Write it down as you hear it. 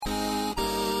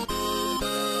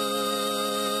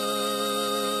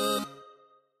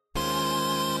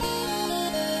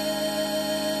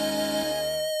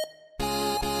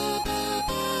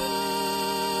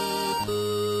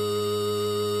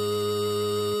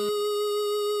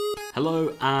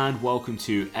Hello and welcome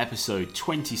to episode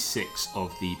 26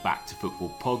 of the Back to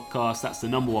Football podcast. That's the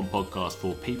number one podcast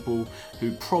for people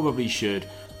who probably should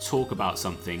talk about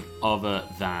something other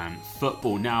than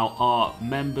football. Now, our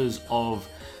members of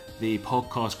the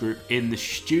podcast group in the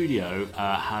studio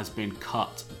has been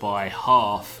cut by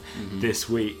half this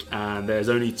week, and there's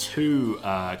only two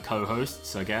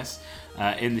co-hosts, I guess,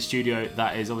 in the studio.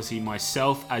 That is obviously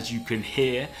myself, as you can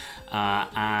hear,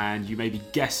 and you may be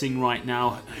guessing right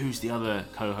now, who's the other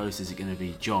co-host? Is it going to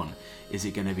be John? Is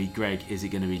it going to be Greg? Is it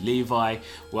going to be Levi?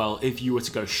 Well, if you were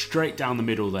to go straight down the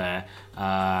middle there,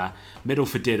 middle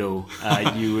for diddle,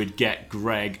 you would get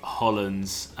Greg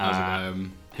Hollands.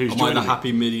 Who's Am I the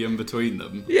happy medium between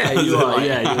them? Yeah, you are.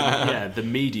 Yeah, the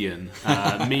median.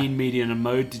 Mean, median, and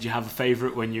mode. Did you have a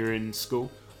favourite when you were in school?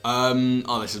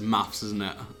 This is maths, isn't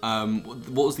it?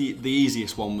 What was the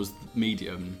easiest one? Was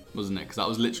medium, wasn't it? Because that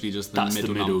was literally just the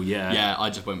middle. The middle, yeah. Yeah, I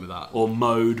just went with that. Or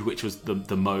mode, which was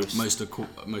the most. Most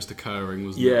occurring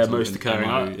was. Yeah, most occurring.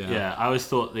 I always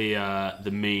thought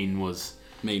the mean was.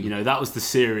 Mean. You know, that was the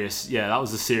serious. Yeah, that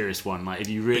was the serious one. Like, if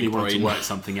you really want to work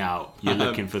something out, you're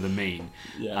looking for the mean.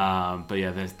 Yeah. But yeah,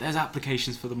 there's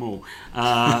applications for them all.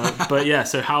 But yeah,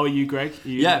 so how are you, Greg?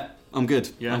 Yeah, I'm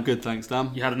good. Yeah, I'm good. Thanks, Dan.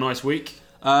 You had a nice week.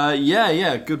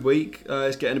 Good week.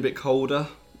 It's getting a bit colder,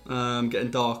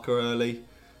 getting darker early,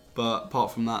 but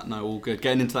apart from that, no, all good.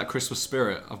 Getting into that Christmas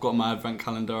spirit. I've got my advent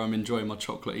calendar. I'm enjoying my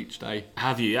chocolate each day.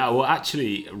 Have you? Yeah. Well,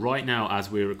 actually, right now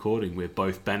as we're recording, we're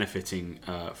both benefiting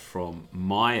from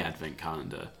my advent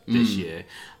calendar this year,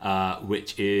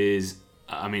 which is,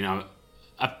 I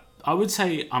would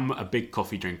say I'm a big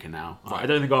coffee drinker now. Right. I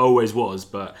don't think I always was,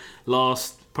 but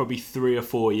last probably 3 or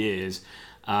 4 years.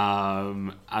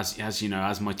 As you know,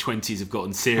 as my 20s have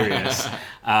gotten serious,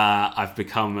 I've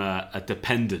become a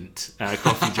dependent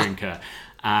coffee drinker,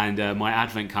 and my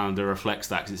advent calendar reflects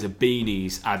that, because it's a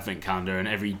Beanies advent calendar, and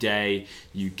every day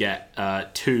you get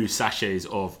 2 sachets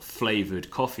of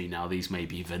flavoured coffee. Now, these may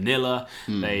be vanilla,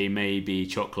 they may be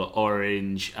chocolate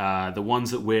orange. The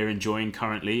ones that we're enjoying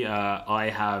currently, I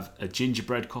have a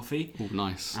gingerbread coffee. Oh,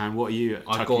 nice. And what are you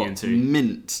I've tucking got into?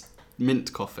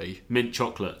 Mint coffee. Mint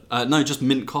chocolate. No, just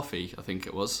mint coffee, I think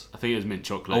it was. I think it was mint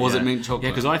chocolate. Oh, was it mint chocolate? Yeah,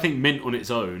 because I think mint on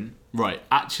its own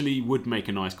actually would make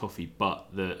a nice coffee, but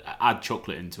add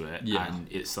chocolate into it, and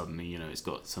it's suddenly, it's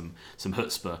got some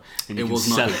chutzpah, and you can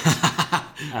sell it.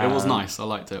 It was nice. I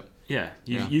liked it. Yeah,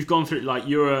 you've gone through, like,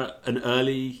 you're an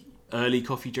early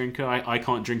coffee drinker. I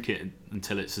can't drink it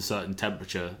until it's a certain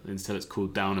temperature, until it's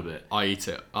cooled down a bit. I eat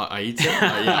it. I eat it.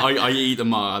 I eat them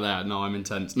there. No, I'm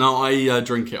intense. No, I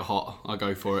drink it hot. I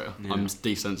go for it. Yeah. I'm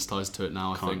desensitized to it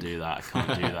now. I can't do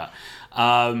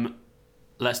that.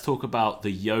 Let's talk about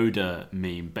the Yoda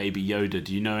meme, Baby Yoda.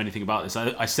 Do you know anything about this?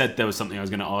 I said there was something I was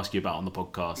going to ask you about on the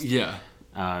podcast. Yeah.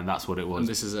 And that's what it was. And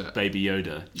this is it. Baby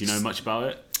Yoda. Do you know much about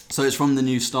it? So it's from the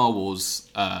new Star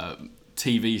Wars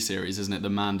TV series, isn't it? The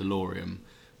Mandalorian,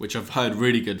 which I've heard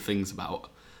really good things about.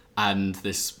 And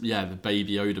this, the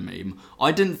Baby Yoda meme.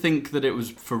 I didn't think that it was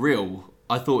for real.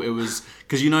 I thought it was,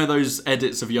 because you know those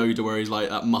edits of Yoda where he's like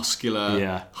that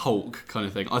muscular Hulk kind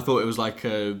of thing. I thought it was like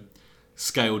a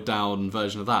scaled down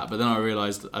version of that. But then I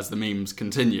realised as the memes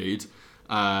continued,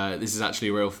 this is actually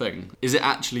a real thing. Is it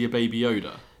actually a Baby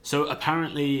Yoda? So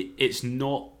apparently it's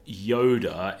not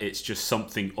Yoda, it's just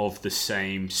something of the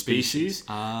same species.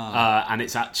 And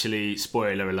it's actually,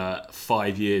 spoiler alert,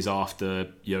 5 years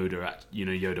after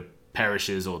Yoda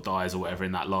perishes or dies or whatever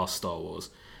in that last Star Wars.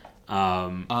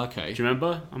 Okay. Do you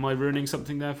remember? Am I ruining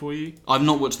something there for you? I've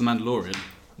not watched The Mandalorian.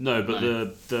 No, but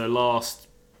the last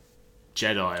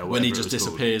Jedi or whatever, when he just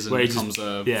disappears and becomes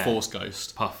a Force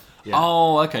ghost. Puff. Yeah.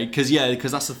 Oh, okay.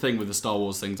 Because that's the thing with the Star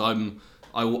Wars things.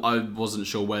 I wasn't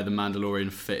sure where the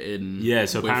Mandalorian fit in. Yeah,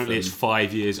 so apparently it's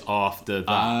 5 years after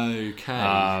that.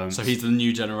 Okay. So he's the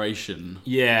new generation.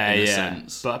 Yeah, in a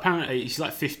sense. But apparently he's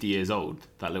like 50 years old,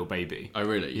 that little baby. Oh,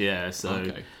 really? Yeah, so...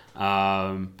 Okay.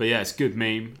 But yeah, it's a good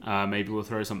meme. Maybe we'll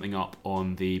throw something up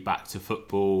on the Back to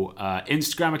Football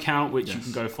Instagram account, which you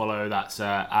can go follow. That's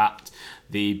at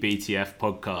the BTF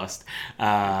podcast.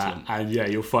 And yeah,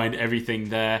 you'll find everything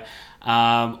there.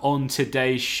 On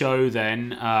today's show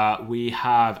then, we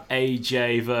have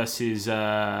AJ versus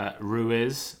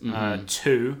Ruiz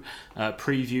 2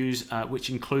 previews, which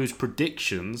includes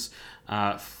predictions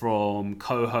from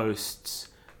co-hosts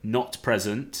not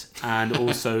present and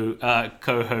also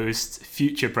co-hosts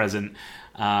future present.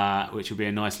 which will be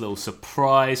a nice little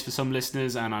surprise for some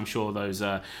listeners. And I'm sure those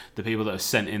the people that have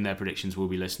sent in their predictions will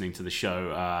be listening to the show,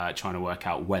 trying to work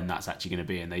out when that's actually going to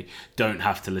be, and they don't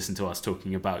have to listen to us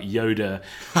talking about Yoda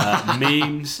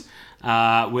memes.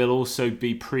 We'll also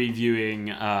be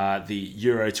previewing the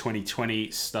Euro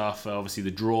 2020 stuff. Obviously,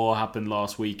 the draw happened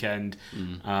last weekend.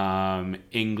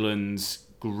 England's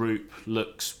group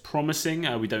looks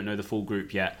promising. We don't know the full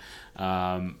group yet,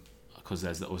 because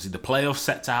there's obviously the playoffs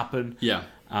set to happen. Yeah.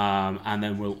 And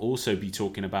then we'll also be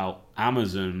talking about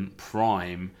Amazon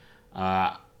Prime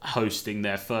hosting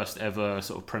their first ever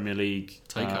sort of Premier League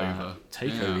takeover.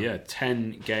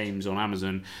 10 games on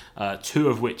Amazon, 2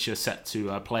 of which are set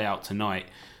to play out tonight,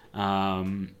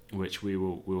 which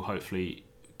we'll hopefully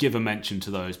give a mention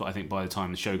to those, but I think by the time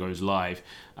the show goes live,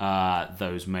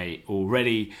 those may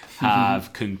already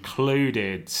have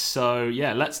concluded. So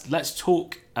yeah, let's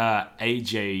talk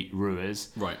AJ Ruiz.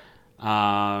 Right.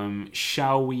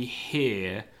 Shall we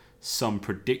hear some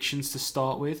predictions to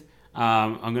start with?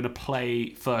 I'm going to play,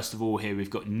 first of all, here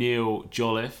we've got Neil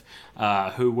Jolliffe,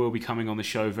 who will be coming on the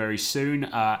show very soon.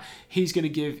 He's going to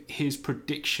give his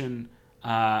prediction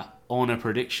on a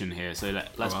prediction here, so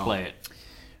let's play it.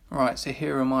 Right, so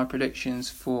here are my predictions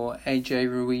for AJ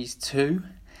Ruiz 2.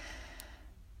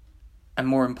 And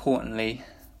more importantly,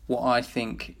 what I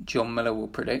think John Miller will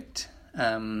predict.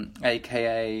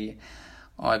 AKA,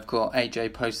 I've got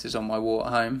AJ posters on my wall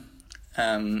at home.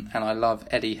 And I love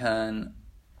Eddie Hearn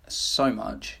so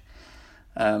much.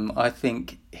 I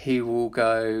think he will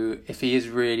go, if he is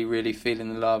really, really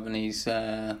feeling the love and he's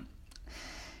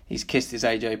kissed his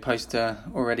AJ poster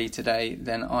already today,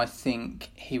 then I think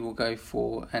he will go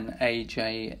for an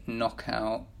AJ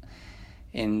knockout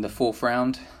in the 4th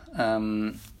round.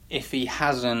 If he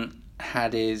hasn't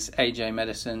had his AJ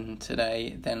medicine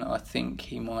today, then I think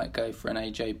he might go for an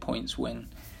AJ points win.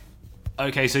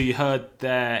 Okay, so you heard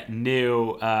there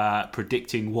Neil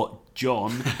predicting what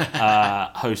John,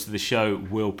 host of the show,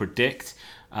 will predict.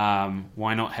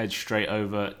 Why not head straight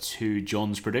over to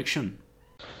John's prediction?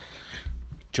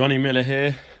 Johnny Miller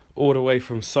here, all the way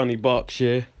from sunny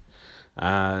Berkshire.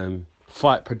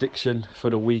 Fight prediction for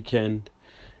the weekend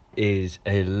is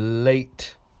a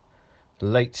late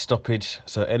stoppage.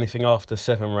 So anything after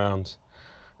 7 rounds,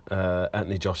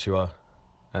 Anthony Joshua.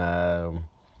 I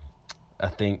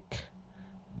think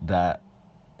that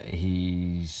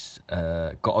he's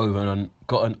gotten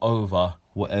over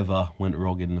whatever went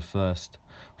wrong in the first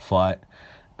fight,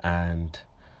 and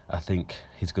I think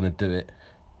he's going to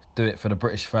do it for the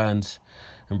British fans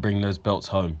and bring those belts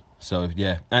home. So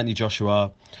yeah, Anthony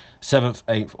Joshua, 7th,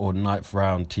 8th or 9th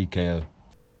round TKO.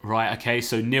 Right, okay,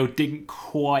 so Neil didn't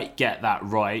quite get that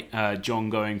right. John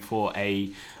going for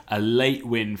a late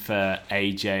win for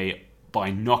AJ by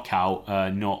knockout,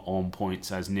 not on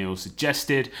points as Neil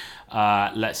suggested.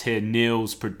 Let's hear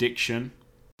Neil's prediction.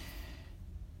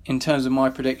 In terms of my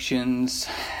predictions,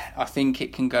 I think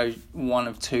it can go one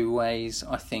of 2 ways.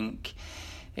 I think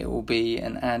it will be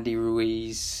an Andy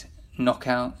Ruiz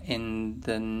knockout in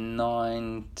the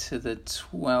 9 to the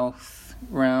 12th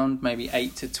round, maybe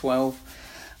 8 to 12.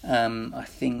 I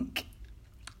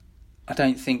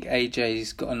don't think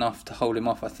AJ's got enough to hold him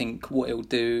off. I think what he'll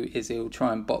do is he'll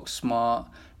try and box smart,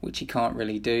 which he can't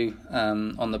really do,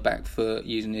 on the back foot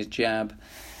using his jab.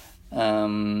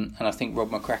 And I think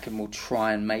Rob McCracken will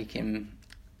try and make him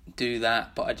do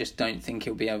that, but I just don't think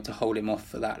he'll be able to hold him off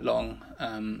for that long.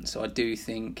 So I do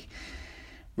think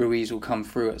Ruiz will come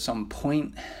through at some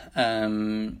point,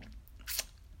 and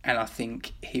I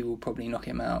think he will probably knock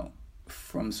him out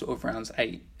from sort of rounds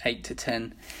 8 to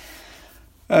 10.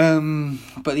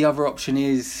 But the other option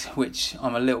is, which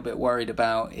I'm a little bit worried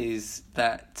about, is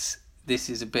that this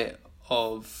is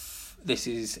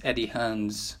Eddie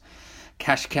Hearn's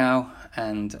cash cow,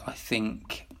 and I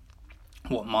think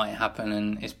what might happen,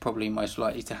 and is probably most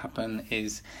likely to happen,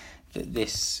 is that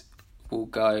this will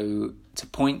go to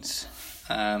points,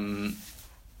 and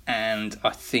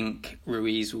I think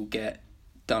Ruiz will get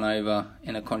done over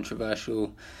in a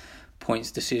controversial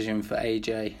points decision for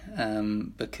AJ,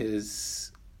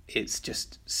 because it's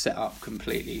just set up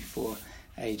completely for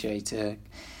AJ to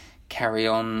carry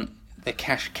on the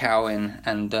cash cowing,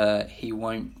 and he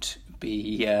won't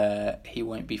be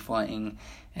fighting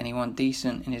anyone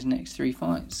decent in his next 3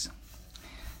 fights.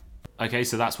 Okay,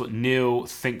 so that's what Neil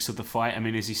thinks of the fight. I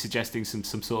mean, is he suggesting some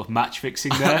sort of match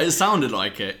fixing there? It sounded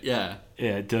like it, yeah.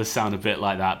 Yeah, it does sound a bit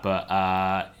like that,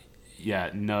 but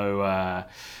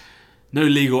no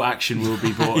legal action will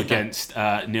be brought against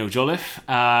Neil Jolliffe.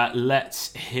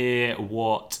 Let's hear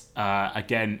what,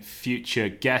 again, future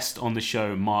guest on the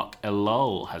show, Mark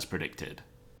Ellul, has predicted.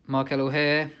 Mark Ellul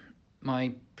here.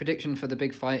 My prediction for the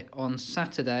big fight on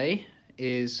Saturday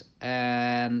is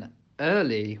an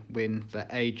early win for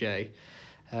AJ.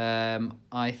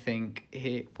 I think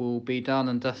it will be done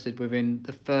and dusted within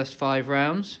the first 5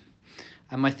 rounds.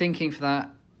 And my thinking for that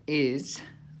is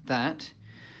that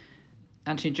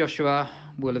Anthony Joshua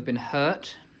will have been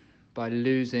hurt by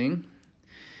losing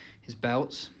his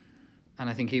belts.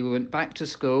 And I think he went back to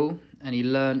school and he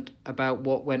learnt about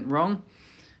what went wrong.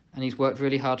 And he's worked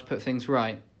really hard to put things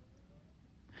right.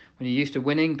 When you're used to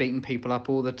winning, beating people up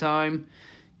all the time,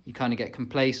 you kind of get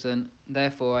complacent.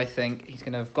 Therefore, I think he's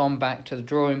going to have gone back to the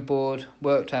drawing board,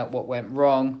 worked out what went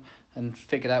wrong, and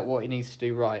figured out what he needs to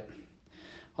do right.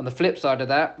 On the flip side of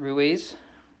that, Ruiz,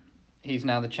 he's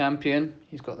now the champion.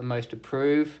 He's got the most to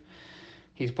prove.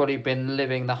 He's probably been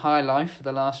living the high life for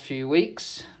the last few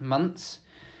weeks, months,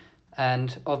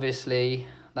 and obviously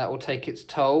that will take its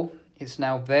toll. It's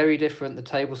now very different. The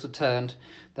tables are turned.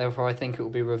 Therefore, I think it will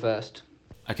be reversed.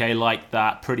 Okay, like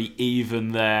that, pretty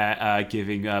even there,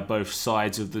 giving both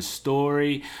sides of the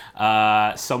story.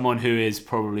 Someone who is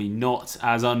probably not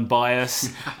as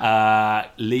unbiased,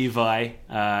 Levi,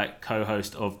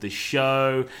 co-host of the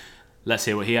show. Let's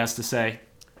hear what he has to say.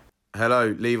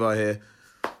 Hello, Levi here.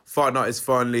 Fight night is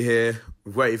finally here.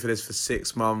 We've waited for this for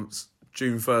 6 months.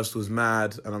 June 1st was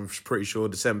mad, and I'm pretty sure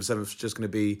December 7th is just going to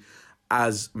be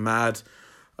as mad.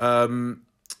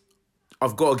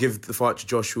 I've got to give the fight to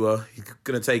Joshua. He's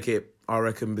going to take it, I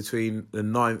reckon, between the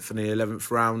 9th and the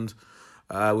 11th round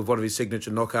with one of his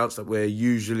signature knockouts that we're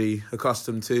usually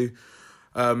accustomed to.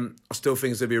 I still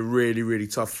think it's going to be a really, really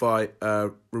tough fight.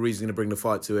 Ruiz is going to bring the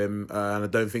fight to him, and I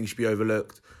don't think he should be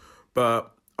overlooked.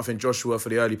 But I think Joshua, for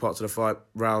the early parts of the fight,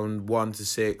 round 1 to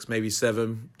 6, maybe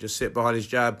 7, just sit behind his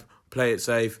jab, play it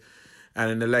safe. And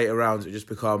in the later rounds, it just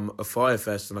become a fire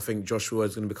fest. And I think Joshua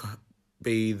is going to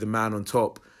be the man on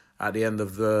top at the end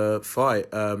of the fight.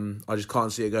 I just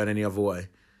can't see it going any other way.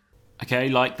 Okay,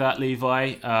 like that,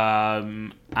 Levi.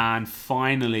 And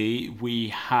finally, we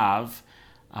have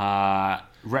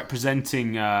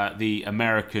representing the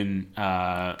American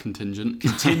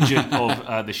contingent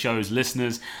of the show's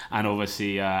listeners, and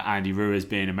obviously Andy Ruiz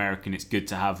being American, it's good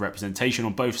to have representation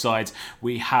on both sides.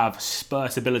 We have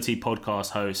Spurtability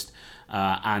podcast host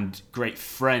and great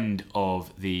friend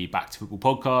of the Back to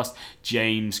Football podcast,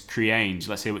 James Creange.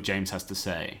 Let's hear what James has to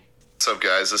say. What's up,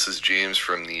 guys? This is James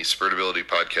from the Spurtability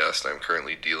podcast. I'm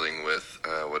currently dealing with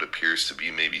what appears to be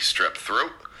maybe strep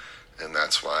throat, and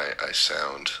that's why I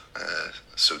sound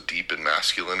so deep and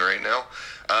masculine right now.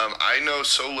 I know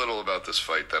so little about this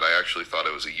fight that I actually thought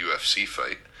it was a UFC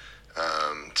fight,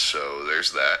 so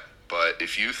there's that. But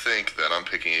if you think that I'm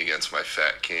picking against my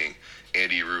fat king,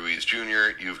 Andy Ruiz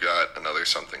Jr., you've got another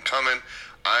something coming.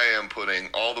 I am putting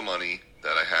all the money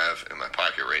that I have in my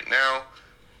pocket right now,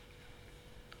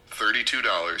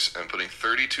 $32. I'm putting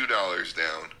 $32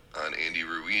 down on Andy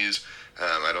Ruiz.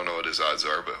 I don't know what his odds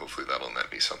are, but hopefully that'll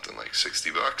net me something like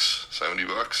 $60,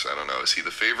 $70. I don't know. Is he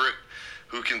the favorite?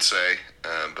 Who can say?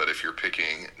 But if you're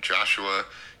picking Joshua,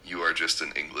 you are just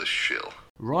an English shill.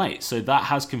 Right, so that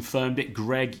has confirmed it.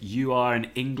 Greg, you are an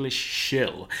English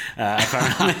shill,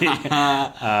 apparently,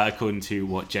 according to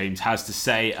what James has to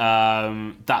say.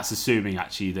 That's assuming,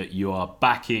 actually, that you are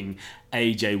backing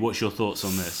AJ. What's your thoughts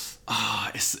on this?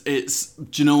 It's.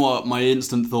 Do you know what? My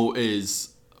instant thought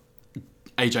is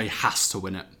AJ has to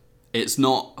win it. It's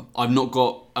not. I've not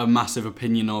got a massive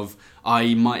opinion of.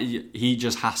 He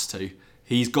just has to.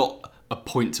 He's got a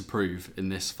point to prove in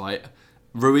this fight.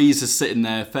 Ruiz is sitting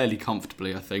there fairly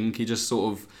comfortably, I think. He just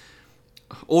sort of...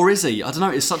 Or is he? I don't know.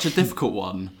 It's such a difficult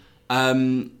one.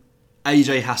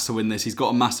 AJ has to win this. He's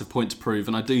got a massive point to prove,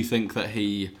 and I do think that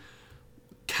he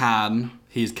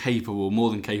is capable, more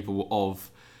than capable of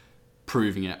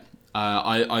proving it.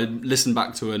 I listened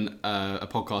back to a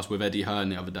podcast with Eddie Hearn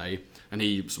the other day, and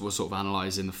he was sort of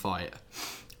analysing the fight.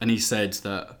 And he said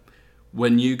that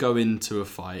when you go into a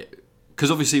fight...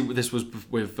 Because obviously this was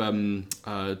with...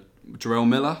 Jarrell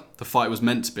Miller. The fight was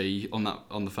meant to be on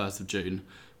the 1st of June,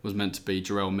 was meant to be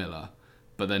Jarrell Miller,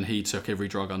 but then he took every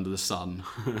drug under the sun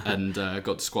and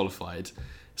got disqualified.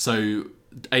 So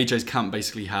AJ's camp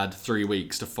basically had 3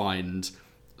 weeks to find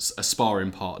a sparring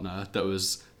partner that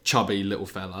was chubby little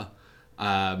fella,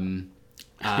 and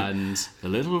the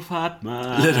little fat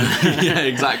man. Yeah,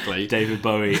 exactly. David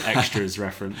Bowie extras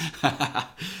reference.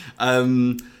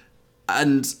 And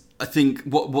I think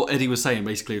what Eddie was saying,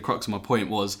 basically, the crux of my point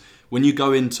was, when you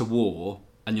go into war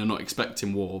and you're not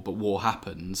expecting war, but war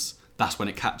happens, that's when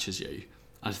it catches you.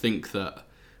 I think that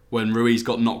when Ruiz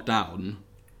got knocked down,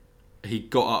 he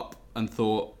got up and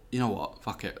thought, you know what,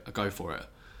 fuck it, I'll go for it.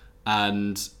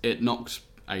 And it knocked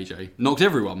AJ, knocked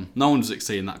everyone. No one was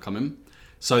seeing that coming.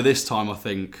 So this time I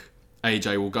think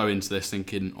AJ will go into this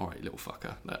thinking, all right, little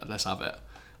fucker, let's have it.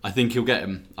 I think he'll get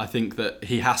him. I think that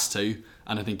he has to,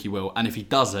 and I think he will. And if he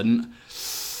doesn't,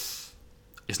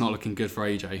 it's not looking good for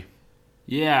AJ.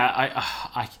 Yeah,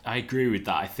 I agree with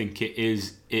that. I think it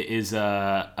is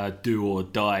a do or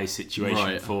die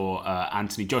situation for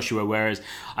Anthony Joshua. Whereas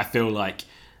I feel like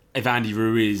if Andy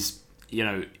Ruiz, he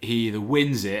either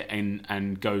wins it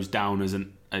and goes down as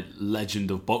a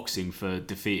legend of boxing for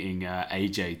defeating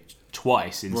AJ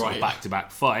twice in sort of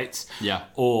back-to-back fights,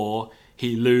 or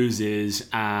he loses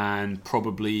and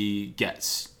probably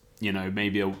gets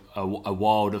maybe a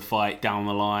Wilder fight down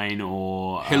the line,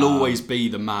 or he'll always be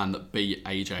the man that beat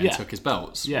AJ and took his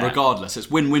belts. Regardless, it's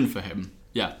win-win for him.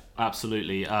 Yeah,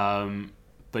 absolutely.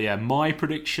 But yeah, my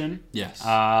prediction. Yes,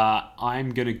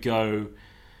 I'm gonna go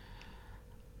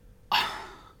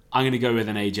with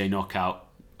an AJ knockout.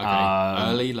 Okay,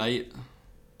 early, late.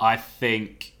 I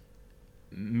think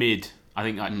mid. I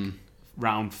think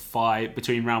round 5,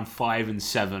 between round 5 and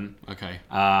 7. Okay.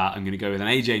 I'm gonna go with an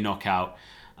AJ knockout.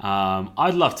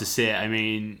 I'd love to see it. I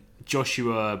mean,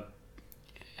 Joshua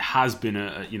has been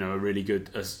a really good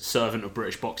servant of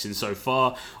British boxing so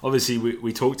far. Obviously,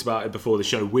 we talked about it before the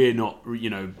show. We're not,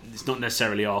 it's not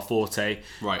necessarily our forte,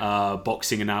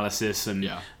 boxing analysis, and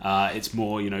it's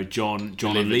more, John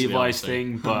and Levi's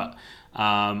thing. But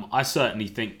I certainly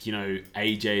think,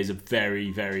 AJ is a very,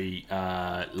 very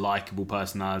likeable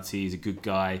personality. He's a good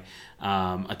guy.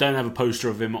 I don't have a poster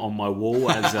of him on my wall,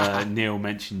 as Neil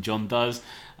mentioned, John does.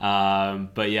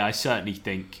 But yeah, I certainly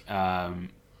think,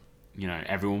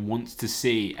 everyone wants to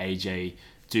see AJ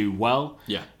do well.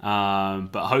 Yeah.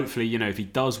 But hopefully, if he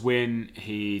does win,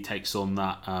 he takes on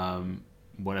that,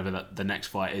 whatever the next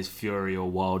fight is, Fury or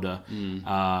Wilder.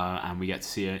 And we get to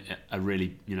see a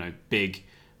really, big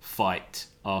fight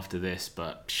after this.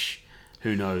 But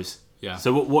who knows? Yeah.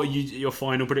 So what your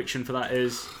final prediction for that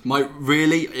is?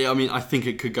 I think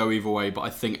it could go either way, but I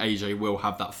think AJ will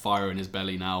have that fire in his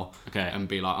belly now, and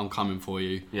be like, I'm coming for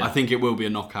you. Yeah. I think it will be a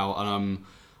knockout, and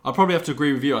I'll probably have to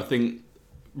agree with you. I think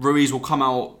Ruiz will come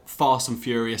out fast and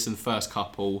furious in the first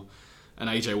couple, and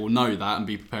AJ will know that and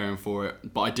be preparing for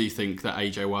it. But I do think that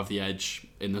AJ will have the edge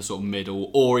in the sort of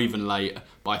middle or even late,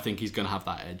 but I think he's going to have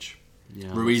that edge. Yeah,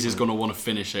 Ruiz is going to want to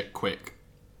finish it quick.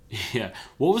 Yeah.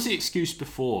 What was the excuse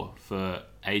before for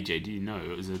AJ? Do you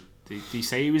know? Did he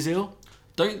say he was ill?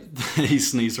 He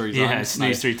sneezed 3 times. Yeah,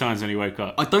 sneezed 3 times when he woke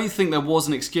up. I don't think there was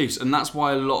an excuse, and that's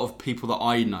why a lot of people that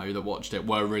I know that watched it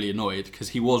were really annoyed, because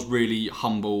he was really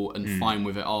humble and fine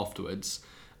with it afterwards.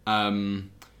 I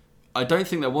don't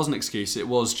think there was an excuse. It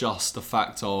was just the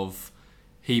fact of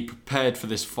he prepared for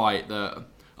this fight that...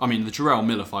 I mean, the Jarrell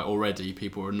Miller fight already,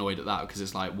 people were annoyed at that, because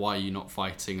it's like, why are you not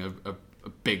fighting a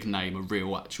big name, a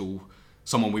real actual...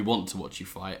 someone we want to watch you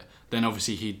fight? Then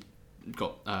obviously he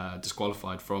got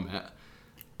disqualified from it.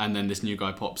 And then this new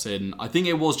guy pops in. I think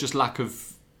it was just lack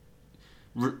of,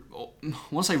 I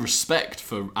want to say respect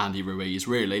for Andy Ruiz,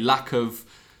 really. Lack of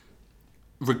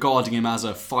regarding him as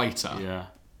a fighter. Yeah.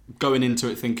 Going into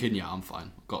it thinking, I'm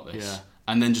fine, got this. Yeah.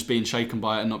 And then just being shaken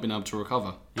by it and not being able to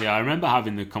recover. Yeah, I remember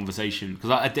having the conversation, because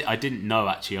I didn't know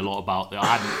actually a lot about it.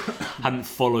 I hadn't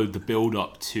followed the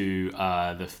build-up to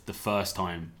the first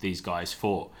time these guys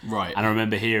fought. Right. And I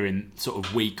remember hearing sort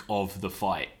of week of the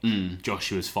fight,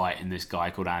 Joshua's fighting this guy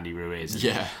called Andy Ruiz.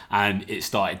 And it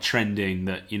started trending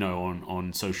that,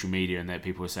 on social media, and that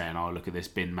people were saying, oh, look at this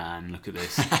bin man, look at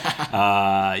this, look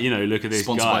at this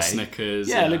Sponsored guy. by Snickers.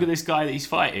 Yeah, look at this guy that he's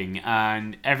fighting.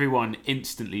 And everyone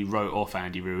instantly wrote off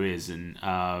Andy Ruiz, and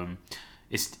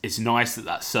it's nice that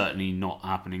that's certainly not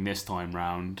happening this time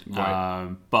round.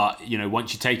 Right. But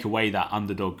once you take away that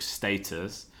underdog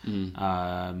status,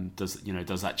 does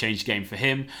that change the game for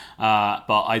him?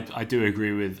 But I do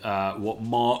agree with what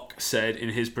Mark said in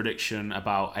his prediction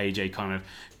about AJ kind of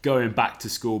going back to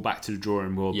school, back to the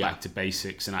drawing board, back to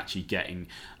basics, and actually getting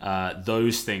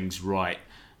those things right.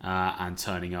 And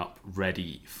turning up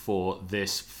ready for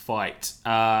this fight.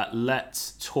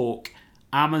 Let's talk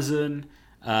Amazon.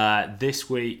 This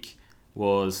week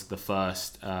was the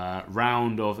first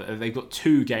round of... They've got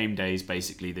 2 game days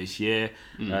basically this year.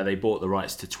 They bought the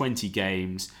rights to 20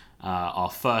 games.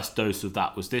 Our first dose of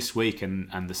that was this week,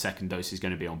 and the second dose is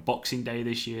going to be on Boxing Day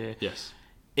this year. Yes.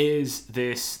 Is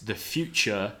this the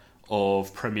future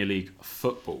of Premier League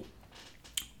football?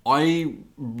 I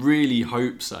really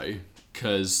hope so,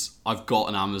 because I've got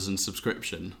an Amazon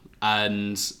subscription,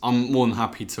 and I'm more than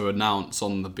happy to announce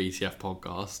on the BTF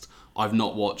podcast I've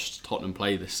not watched Tottenham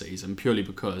play this season, purely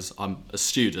because I'm a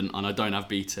student and I don't have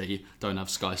BT, don't have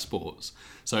Sky Sports.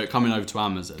 So coming over to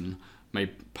Amazon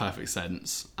made perfect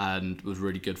sense and was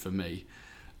really good for me.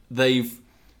 They've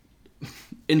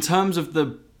in terms of the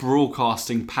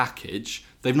broadcasting package,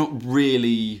 they've not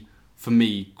really, for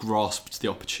me, grasped the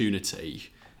opportunity.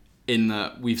 In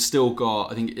that we've still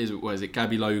got, I think, is it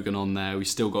Gabby Logan on there? We've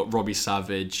still got Robbie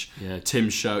Savage, Tim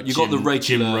Sherwood. You've got the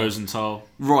regular Jim Rosenthal.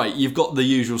 Right, you've got the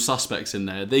usual suspects in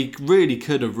there. They really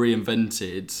could have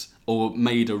reinvented or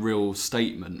made a real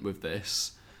statement with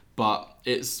this, but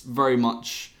it's very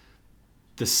much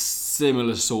the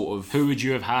similar sort of... Who would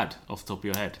you have had off the top of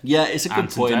your head? Yeah, it's a good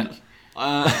Anton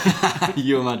point.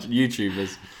 You imagine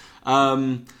YouTubers.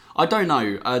 I don't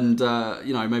know, and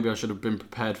maybe I should have been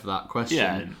prepared for that question.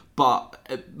 Yeah. But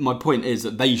my point is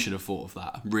that they should have thought of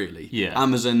that, really. Yeah.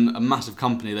 Amazon, a massive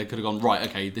company, they could have gone, right,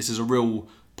 okay, this is a real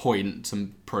point to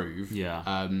prove. Yeah.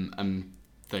 And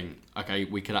think, okay,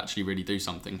 we could actually really do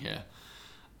something here.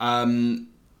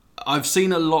 I've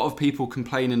seen a lot of people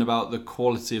complaining about the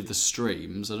quality of the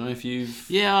streams. I don't know if you've...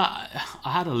 Yeah,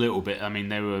 I had a little bit. I mean,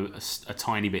 they were a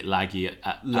tiny bit laggy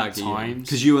at times.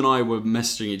 Because you and I were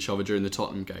messaging each other during the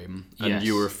Tottenham game, and Yes.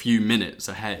 you were a few minutes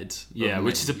ahead. Yeah, of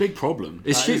which me. is a big problem.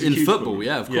 It's That is a in huge football, problem.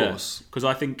 yeah, of course. Because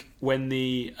I think when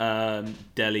the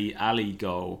Dele Alli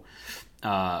goal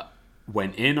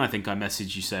went in, I think I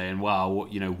messaged you saying, "Wow,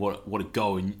 what a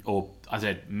goal!" Or I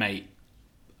said, "Mate,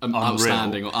 unreal."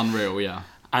 Outstanding or unreal, yeah.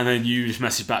 And then you just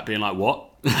messaged back being like, "What?"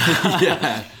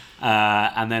 Yeah.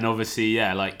 And then obviously,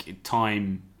 yeah, like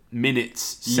time, minutes,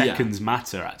 seconds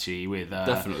matter actually with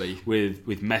Definitely. with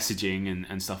messaging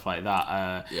and stuff like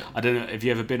that. Yeah. I don't know. Have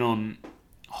you ever been on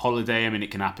holiday? I mean,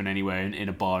 it can happen anywhere. In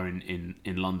a bar in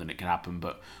London, it can happen.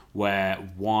 But where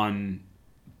one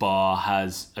bar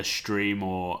has a stream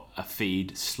or a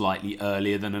feed slightly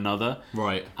earlier than another,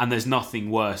 Right. and there's nothing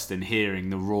worse than hearing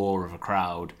the roar of a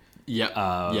crowd. Yep.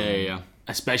 Yeah.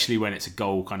 Especially when it's a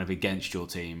goal kind of against your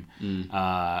team.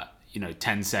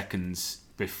 10 seconds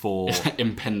before.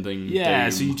 Impending Yeah,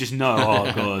 doom. so you just know,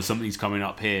 oh god, something's coming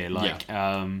up here.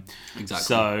 Exactly.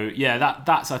 So yeah,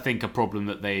 that's I think a problem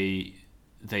that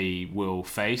they will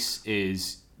face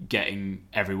is getting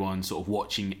everyone sort of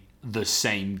watching the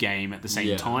same game at the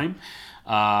same time.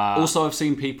 Also, I've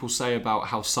seen people say about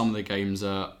how some of the games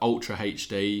are Ultra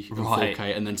HD and Right.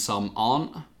 4K, and then some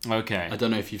aren't. Okay. I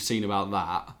don't know if you've seen about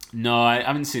that. No, I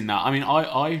haven't seen that. I mean,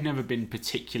 I've never been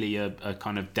particularly a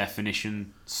kind of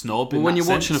definition snob. Well, when you're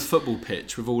watching a sense. football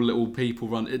pitch with all little people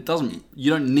run, it doesn't.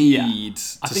 You don't need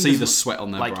I to think see as the sweat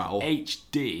on their like brow.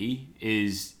 HD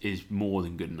is more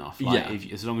than good enough. Like,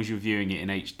 Yeah. as long as you're viewing it in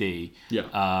HD.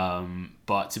 Yeah.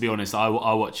 But to be honest, I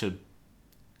watch a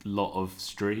lot of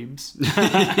streams.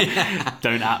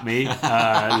 Don't at me,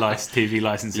 TV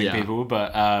licensing Yeah. people,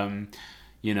 but and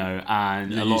You're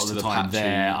a lot used of to the the time patchy,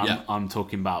 there, yeah. I'm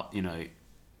talking about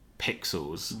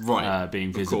pixels Right, being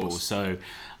of visible. course. So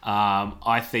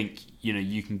I think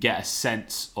you can get a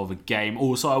sense of a game.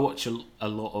 Also, I watch a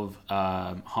lot of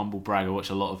humble brag. I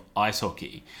watch a lot of ice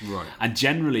hockey, Right. and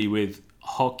generally with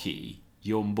hockey,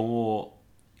 you're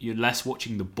less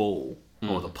watching the ball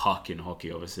or the puck in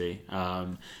hockey, obviously,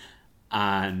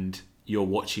 and you're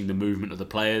watching the movement of the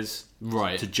players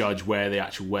Right. to judge where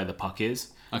the puck is.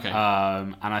 Okay.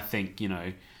 And I think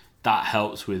that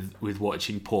helps with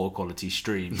watching poor quality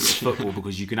streams of football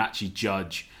because you can actually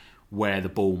judge where the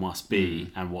ball must be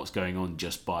and what's going on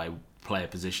just by player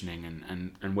positioning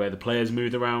and where the players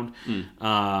moved around.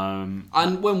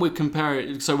 And when we compare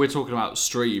it, so we're talking about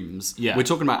streams. Yeah. We're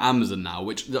talking about Amazon now,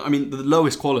 which, I mean, the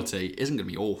lowest quality isn't going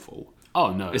to be awful.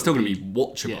 Oh no, It's still going to be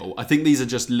watchable. yeah. I think these are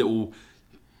just little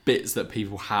bits that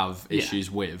people have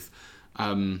issues with.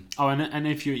 and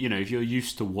if you're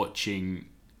used to watching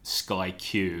Sky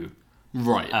Q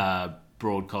Right.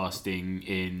 broadcasting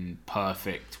in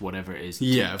perfect whatever it is,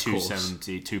 Yeah, of course.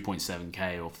 270,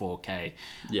 2.7K or 4K.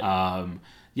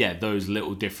 Yeah. Those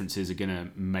little differences are gonna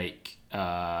make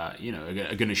are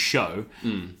gonna show.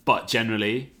 Mm. But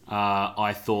generally,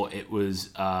 I thought it was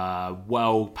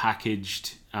well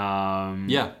packaged.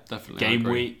 Yeah, definitely. I Game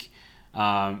agree. week.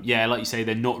 Like you say,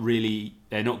 they're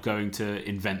not going to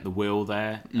invent the wheel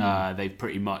there. Mm. They've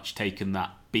pretty much taken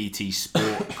that BT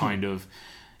Sport kind of.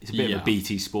 It's a bit of a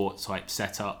BT Sport type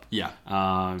setup. Yeah.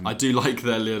 I do like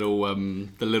their little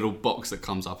the little box that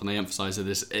comes up, and they emphasise that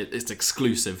it's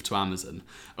exclusive to Amazon,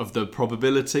 of the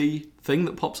probability thing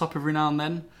that pops up every now and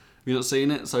then. Have you not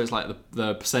seen it? So it's like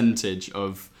the percentage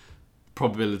of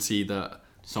probability that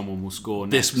Someone will score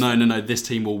next. this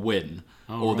team will win,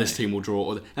 or this right. team will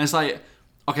draw, and it's like,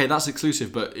 okay, that's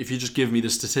exclusive, but if you just give me the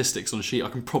statistics on a sheet, I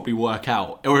can probably work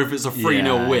out. Or if it's a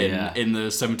 3-0 win in the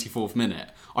 74th minute,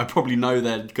 I probably know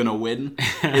they're gonna win.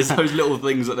 It's those little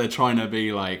things that they're trying to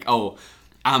be like, oh,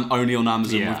 only on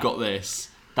Amazon we've got this.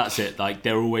 That's it. Like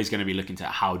they're always going to be looking to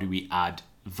how do we add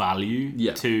value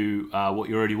Yeah. to what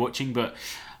you're already watching. But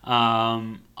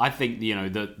I think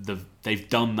they've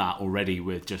done that already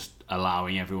with just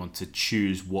allowing everyone to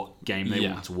choose what game they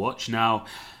want to watch. Now,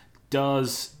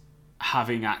 does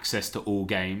having access to all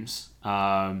games,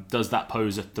 does that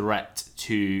pose a threat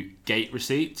to gate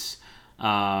receipts?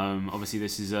 Obviously,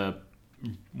 this is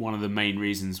one of the main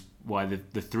reasons why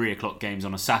the 3 o'clock games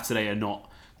on a Saturday are not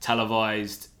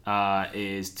televised,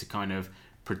 is to kind of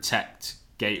protect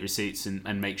gate receipts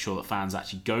and make sure that fans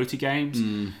actually go to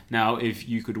games. Now, if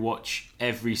you could watch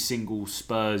every single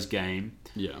Spurs game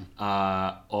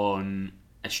on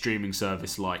a streaming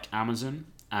service like Amazon,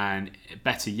 and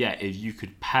better yet, if you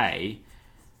could pay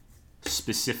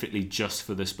specifically just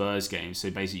for the Spurs games, so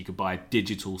basically you could buy a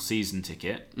digital season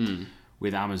ticket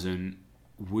with Amazon,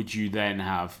 would you then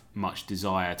have much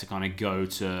desire to kind of go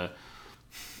to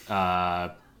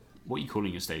what are you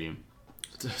calling your stadium?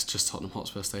 It's just Tottenham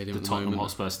Hotspur Stadium. The Tottenham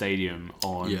Hotspur Stadium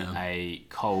on a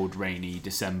cold, rainy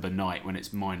December night when it's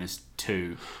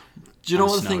 -2. Do you know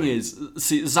what the thing is?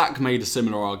 See, Zach made a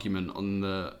similar argument on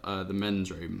the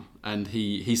men's room, and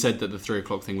he said that the 3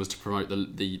 o'clock thing was to promote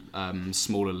the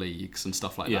smaller leagues and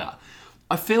stuff like that.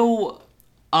 I feel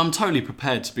I'm totally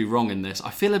prepared to be wrong in this. I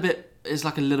feel it's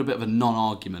like a little bit of a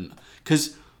non-argument,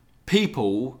 because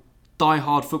people,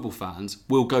 die-hard football fans,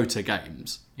 will go to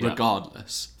games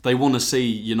regardless. They want to see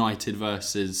United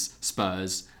versus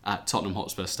Spurs at Tottenham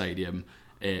Hotspur Stadium.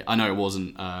 I know it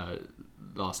wasn't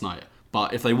last night,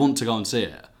 but if they want to go and see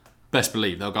it, best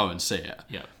believe they'll go and see it.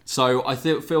 Yeah. So I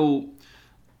feel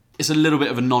it's a little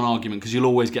bit of a non-argument, because you'll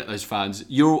always get those fans.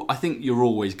 I think you're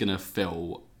always going to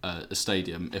fill a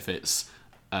stadium if it's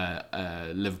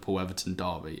Liverpool-Everton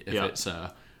derby, if it's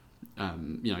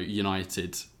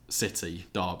United City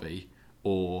derby,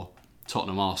 or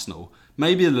Tottenham Arsenal.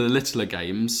 Maybe the littler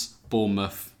games,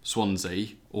 Bournemouth Swansea,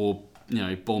 or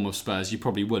Bournemouth Spurs, you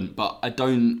probably wouldn't. But I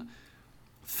don't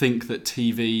think that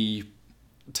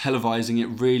televising it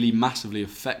really massively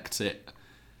affects it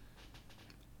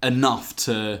enough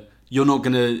to. You're not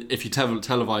gonna, if you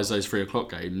televise those 3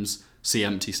 o'clock games, see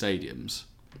empty stadiums.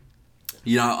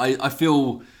 I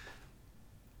feel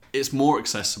it's more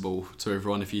accessible to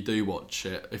everyone if you do watch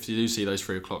it. If you do see those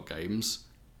 3 o'clock games,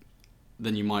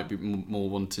 then you might be more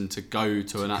wanting to go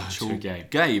to an actual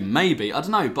game. Maybe, I don't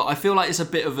know, but I feel like it's a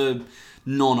bit of a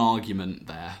non-argument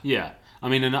there. Yeah, I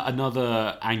mean,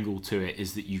 another angle to it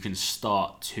is that you can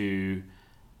start to,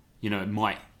 it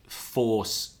might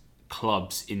force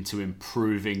clubs into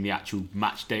improving the actual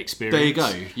match day experience. There you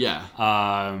go,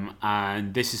 yeah.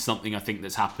 And this is something I think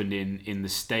that's happened in the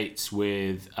States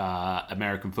with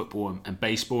American football and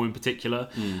baseball in particular,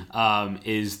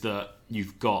 is that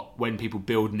you've got, when people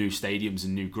build new stadiums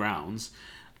and new grounds,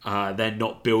 they're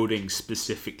not building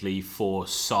specifically for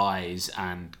size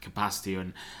and capacity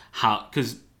and how,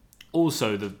 because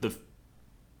also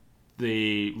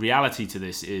the reality to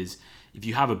this is, if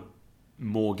you have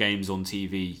more games on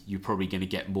TV, you're probably going to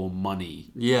get more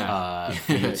money for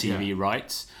your TV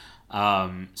rights.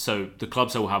 So the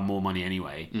clubs will have more money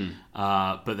anyway.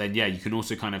 But then, you can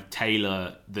also kind of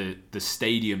tailor the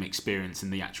stadium experience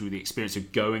and the experience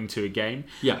of going to a game.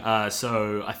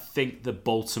 So I think the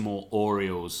Baltimore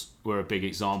Orioles were a big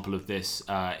example of this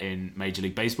in Major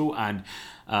League Baseball, and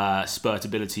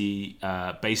Spurtability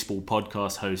baseball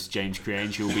podcast host James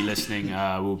Creange, who will be listening,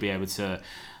 will be able to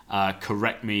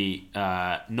correct me,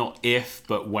 not if,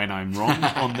 but when I'm wrong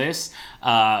on this.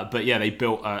 But they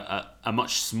built a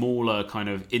much smaller kind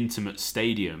of intimate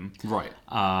stadium, right?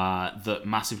 That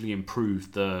massively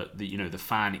improved the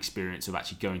fan experience of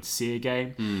actually going to see a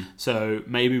game. So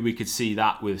maybe we could see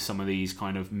that with some of these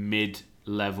kind of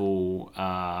mid-level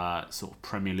sort of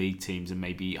Premier League teams and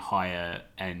maybe higher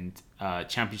end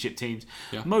Championship teams.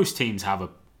 Most teams have a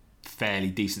fairly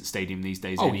decent stadium these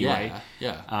days anyway.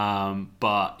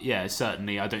 But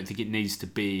certainly I don't think it needs to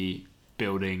be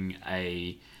building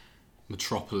a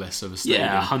metropolis of a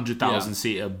stadium. 100,000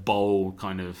 seater bowl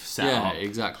kind of setup.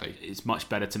 Exactly. It's much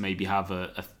better to maybe have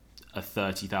a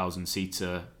 30,000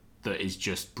 seater that is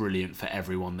just brilliant for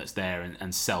everyone that's there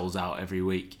and sells out every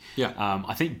week.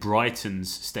 I think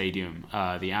Brighton's stadium,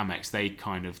 the Amex, they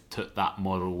kind of took that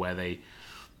model where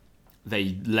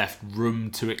they left room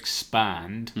to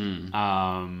expand,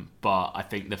 but I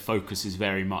think the focus is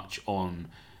very much on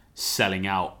selling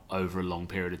out over a long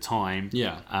period of time,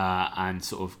 and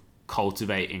sort of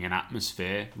cultivating an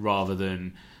atmosphere rather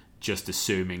than just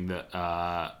assuming that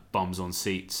bums on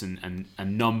seats and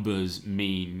numbers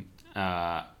mean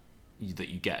that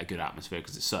you get a good atmosphere,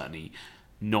 because it's certainly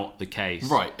not the case.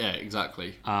 Right, yeah,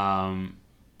 exactly.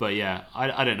 But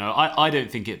I don't know. I don't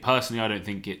think it, personally, I don't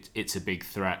think it's a big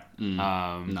threat.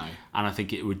 No. And I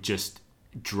think it would just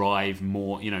drive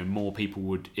more. More people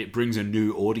would. It brings a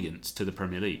new audience to the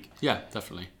Premier League. Yeah,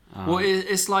 definitely. Well,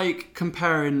 it's like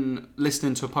comparing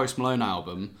listening to a Post Malone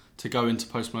album to going to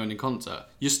Post Malone in concert.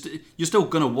 You're still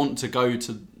going to want to go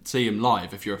to see him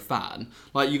live if you're a fan.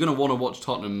 Like, you're going to want to watch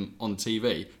Tottenham on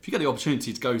TV. If you get the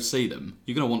opportunity to go see them,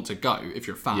 you're going to want to go if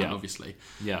you're a fan, obviously.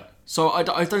 Yeah. So I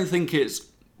don't think it's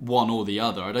one or the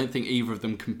other. I don't think either of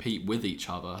them compete with each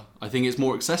other. I think it's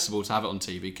more accessible to have it on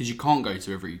TV because you can't go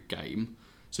to every game.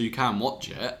 So you can watch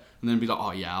it and then be like,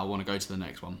 oh yeah, I want to go to the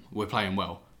next one. We're playing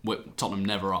well. Tottenham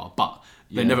never are, but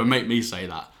they never make me say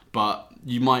that. But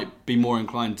you might be more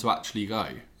inclined to actually go.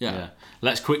 Yeah.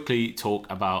 Let's quickly talk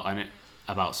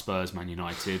about Spurs Man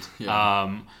United.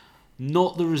 Yeah.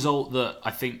 Not the result that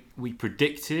I think we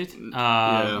predicted.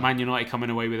 Man United coming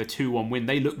away with a 2-1 win.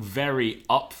 They look very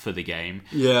up for the game.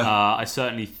 Yeah. I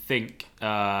certainly think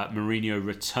Mourinho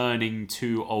returning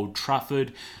to Old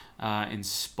Trafford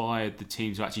inspired the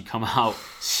team to actually come out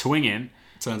swinging.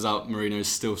 Turns out Mourinho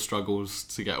still struggles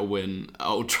to get a win at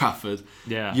Old Trafford.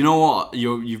 Yeah. You know what?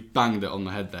 You've banged it on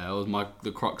the head there. It was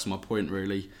the crux of my point,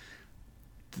 really.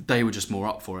 They were just more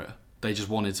up for it. They just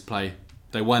wanted to play.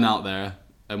 They went out there,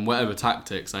 and whatever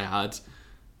tactics they had,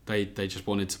 they just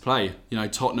wanted to play.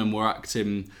 Tottenham were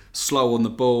acting slow on the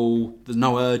ball. There's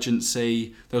no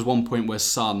urgency. There was one point where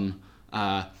Son,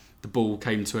 the ball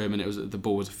came to him, and the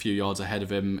ball was a few yards ahead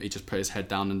of him. He just put his head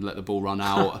down and let the ball run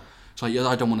out. It's like,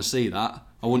 I don't want to see that.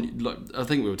 I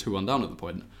think we were 2-1 down at the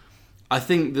point. I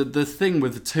think the thing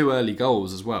with the 2 early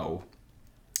goals as well,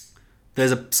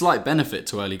 there's a slight benefit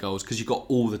to early goals because you've got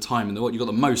all the time you've got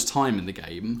the most time in the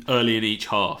game. Early in each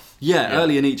half. Yeah,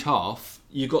 early in each half,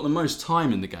 you've got the most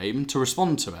time in the game to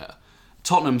respond to it.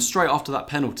 Tottenham, straight after that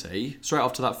penalty, straight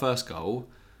after that first goal,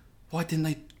 why didn't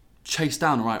they chase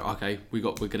down? Right, okay, we're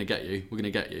going to get you. We're going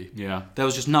to get you. Yeah. There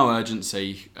was just no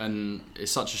urgency, and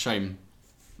it's such a shame.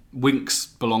 Winks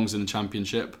belongs in the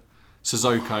Championship.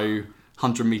 Sissoko,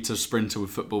 100-metre sprinter with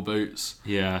football boots.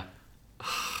 Yeah.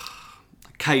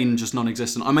 Kane, just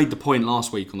non-existent. I made the point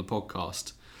last week on the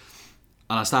podcast,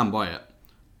 and I stand by it.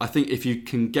 I think if you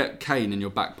can get Kane in your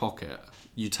back pocket,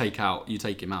 you take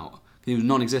him out. He was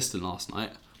non-existent last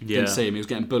night. Didn't see him. He was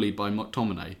getting bullied by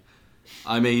McTominay.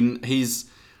 I mean,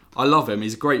 I love him.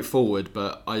 He's a great forward,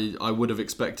 but I would have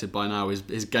expected by now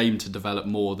his game to develop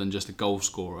more than just a goal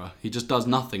scorer. He just does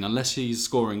nothing. Unless he's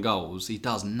scoring goals, he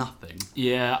does nothing.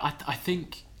 Yeah, I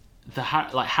think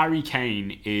Harry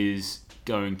Kane is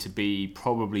going to be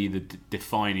probably the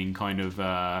defining kind of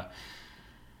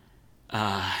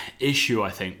issue, I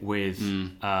think, with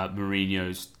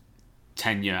Mourinho's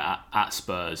tenure at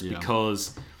Spurs,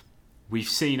 because we've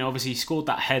seen, obviously he scored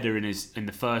that header in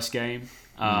the first game.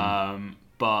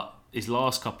 But his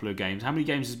last couple of games, how many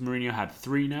games has Mourinho had?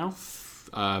 3 now?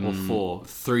 Or 4?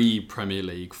 3 Premier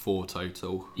League, 4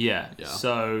 total. Yeah.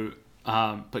 So,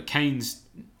 but Kane's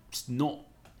not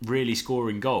really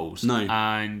scoring goals. No, he's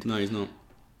not.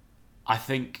 I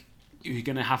think you're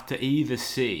going to have to either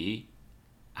see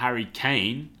Harry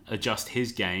Kane adjust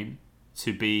his game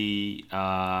to be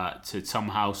to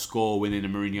somehow score within a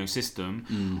Mourinho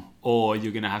system, or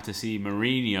you're going to have to see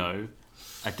Mourinho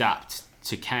adapt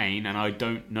to Kane, and I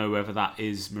don't know whether that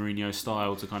is Mourinho's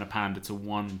style to kind of pander to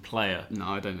one player. No,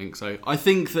 I don't think so. I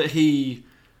think that I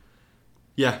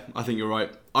think you're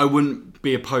right. I wouldn't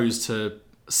be opposed to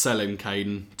selling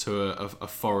Kane to a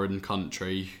foreign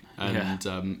country,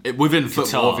 and within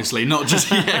football, obviously, not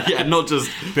just not just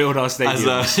build our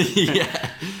stadium.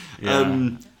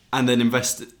 And then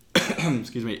invest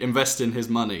in his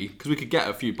money, because we could get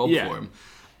a few bob for him.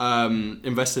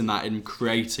 Invest in that, in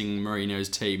creating Mourinho's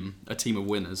team, a team of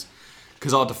winners.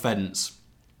 Because our defence,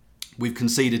 we've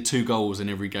conceded 2 goals in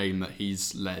every game that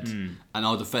he's led. And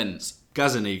our defence,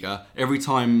 Gazzaniga, every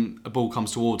time a ball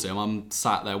comes towards him, I'm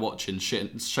sat there watching,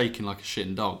 shaking like a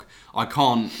shitting dog. I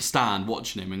can't stand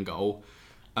watching him in goal.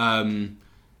 You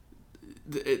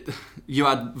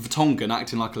had Vertonghen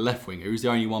acting like a left winger, who's the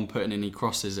only one putting any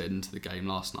crosses into the game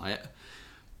last night.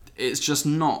 It's just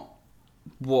not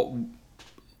what...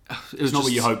 It's not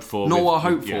what you hoped for. Not what I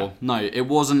hoped for. No, it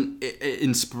wasn't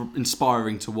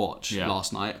inspiring to watch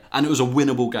last night. And it was a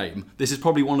winnable game. This is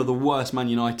probably one of the worst Man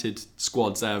United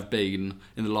squads there have been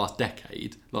in the last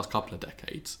couple of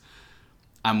decades.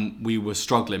 And we were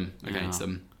struggling against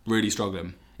them. Really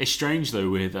struggling. It's strange, though,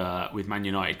 with Man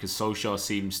United, because Solskjaer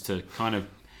seems to kind of,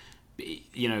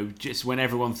 just when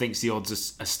everyone thinks the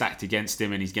odds are stacked against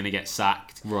him and he's going to get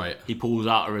sacked, right, he pulls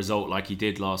out a result like he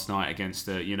did last night against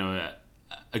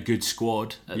a good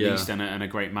squad at least, and a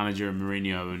great manager in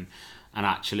Mourinho, and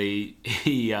actually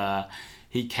he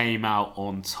came out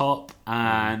on top,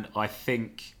 and I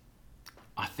think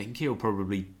he'll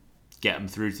probably get them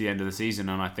through to the end of the season,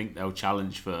 and I think they'll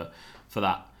challenge for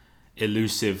that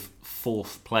elusive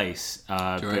 4th place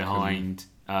behind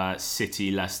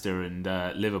City, Leicester, and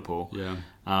Liverpool.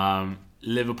 Yeah.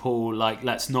 Liverpool,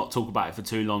 let's not talk about it for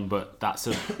too long, but that's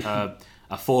a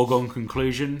foregone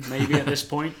conclusion maybe at this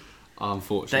point.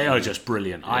 Unfortunately, they are just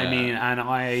brilliant. Yeah. I mean,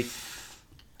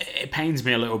 it pains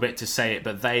me a little bit to say it,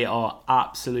 but they are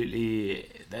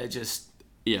they're just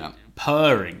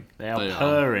purring. They are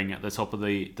purring at the top of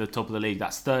the league.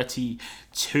 That's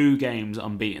 32 games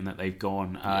unbeaten that they've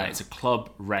gone. It's a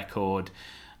club record.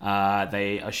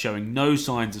 They are showing no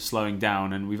signs of slowing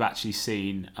down, and we've actually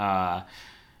seen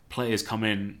players come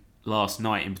in last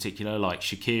night in particular, like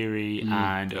Shaqiri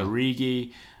and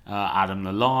Origi, Adam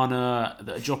Lallana,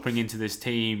 that are dropping into this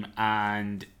team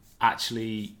and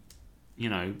actually,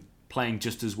 playing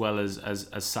just as well as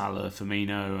Salah,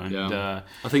 Firmino, and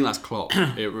I think that's Klopp.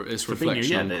 It's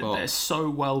reflection on Klopp. They're so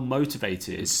well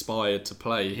motivated, inspired to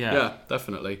play. Yeah,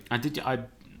 definitely.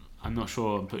 I'm not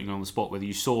sure I'm putting you on the spot whether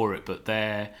you saw it, but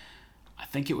I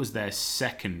think it was their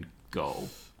second goal.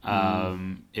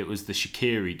 It was the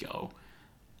Shaqiri goal,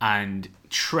 and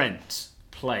Trent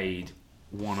played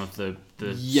one of the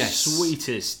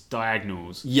sweetest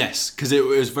diagonals. Yes, because it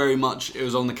was very much, it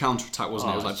was on the counter-attack,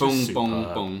 wasn't it? It was like boom,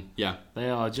 boom, boom. Yeah. They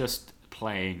are just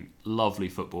playing lovely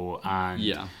football, and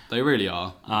yeah, they really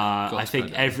are. I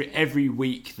think every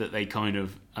week that they kind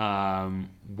of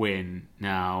win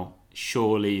now,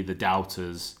 surely the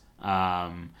doubters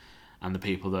and the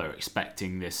people that are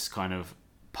expecting this kind of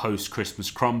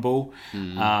post-Christmas crumble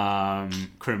are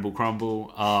kind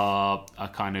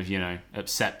of,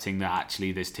 accepting that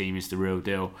actually this team is the real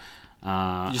deal.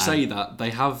 You say that,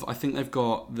 they have, I think they've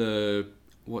got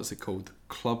what's it called? The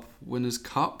Club Winners'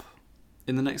 Cup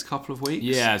in the next couple of weeks.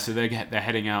 Yeah, so they're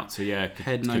heading out to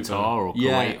Qatar or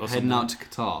Kuwait or something. Heading out to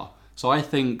Qatar. So I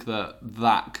think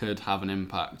that could have an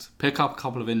impact. Pick up a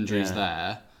couple of injuries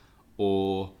there,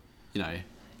 or,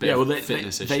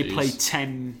 fitness issues. They played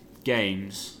 10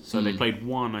 games, so they played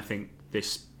one, I think,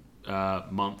 this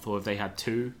month, or if they had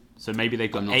 2, so maybe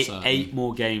they've got 8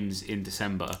 more games in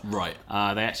December. Right.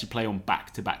 They actually play on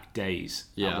back-to-back days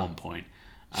at one point.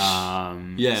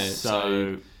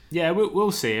 So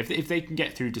we'll see if they can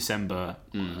get through December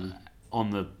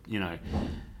on the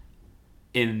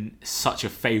in such a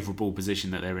favourable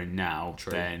position that they're in now.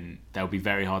 True. Then they'll be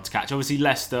very hard to catch. Obviously,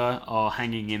 Leicester are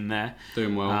hanging in there,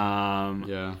 doing well.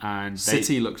 And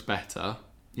City looks better.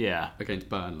 Yeah, against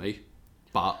Burnley,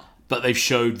 but they've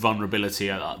showed vulnerability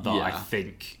that I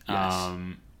think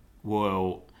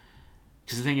will.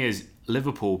 Because the thing is,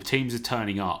 Liverpool teams are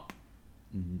turning up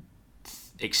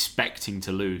expecting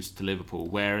to lose to Liverpool,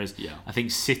 whereas I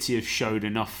think City have showed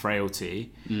enough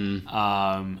frailty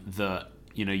that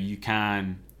you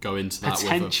can go into that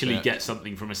potentially get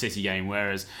something from a City game,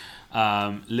 whereas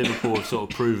Liverpool have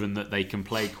sort of proven that they can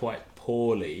play quite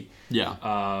poorly,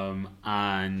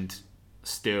 and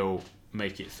still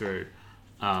make it through.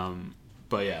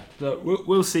 But yeah,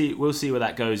 we'll see where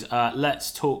that goes.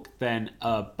 Let's talk then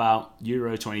about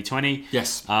Euro 2020.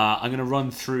 Yes. I'm going to run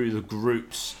through the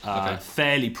groups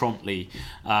fairly promptly.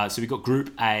 So we've got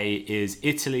Group A is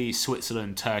Italy,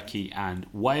 Switzerland, Turkey, and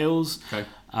Wales. Okay.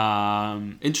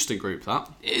 Interesting group that.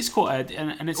 It's quite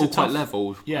and it's all a tough, quite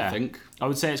level. Yeah, I think I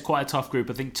would say it's quite a tough group.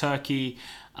 I think Turkey,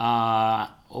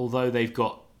 although they've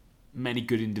got many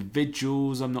good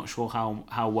individuals, I'm not sure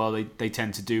how well they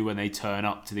tend to do when they turn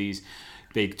up to these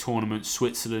big tournaments.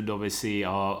 Switzerland obviously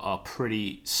are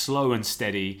pretty slow and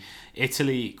steady.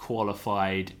 Italy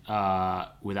qualified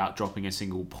without dropping a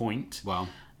single point. Wow.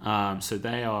 So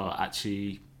they are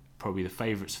actually probably the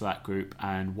favourites for that group,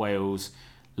 and Wales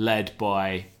led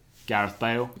by Gareth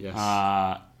Bale.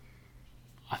 Yes.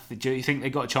 Do you think they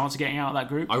got a chance of getting out of that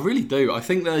group? I really do. I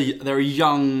think they're a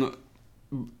young,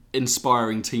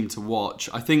 inspiring team to watch.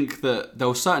 I think that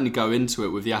they'll certainly go into it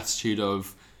with the attitude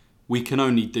of, we can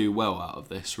only do well out of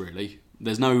this, really.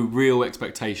 There's no real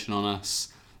expectation on us.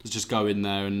 Let's just go in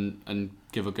there and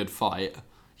give a good fight.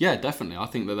 Yeah, definitely. I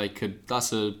think that they could.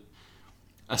 That's a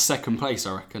second place,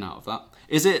 I reckon, out of that.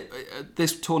 Is it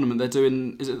this tournament they're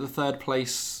doing? Is it the third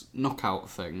place knockout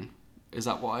thing? Is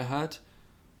that what I heard?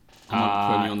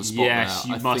 I'm putting you on the spot yes,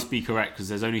 there. you must be correct, because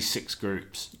there's only 6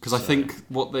 groups. Because I think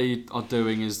what they are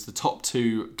doing is the top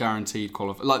 2 guaranteed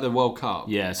qualify, like the World Cup.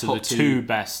 Yeah, so the 2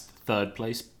 best third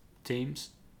place teams,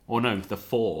 or no, the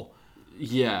 4.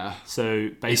 Yeah. So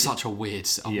basically, it's such a weird.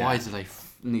 Why do they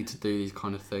need to do these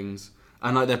kind of things?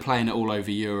 And like they're playing it all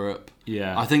over Europe.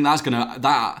 Yeah. I think that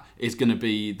is gonna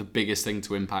be the biggest thing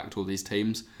to impact all these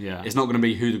teams. Yeah. It's not gonna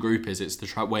be who the group is. It's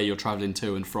where you're travelling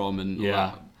to and from and all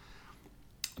that.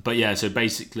 But yeah, so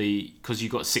basically, because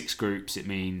you've got 6 groups, it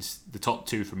means the top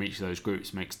 2 from each of those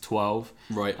groups makes 12.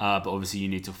 Right. But obviously, you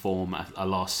need to form a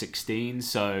last 16.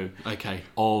 So Okay.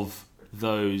 of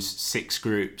those 6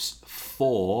 groups,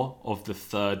 4 of the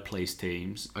third place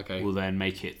teams will then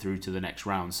make it through to the next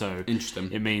round. So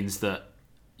Interesting. it means that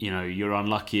you're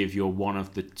unlucky if you're one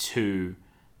of the 2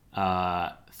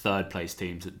 third place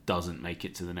teams that doesn't make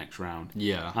it to the next round.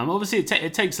 Yeah. Obviously,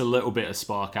 it takes a little bit of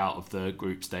spark out of the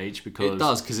group stage because It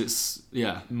does, because it's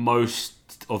most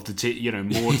of the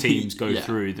more teams go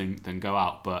through than go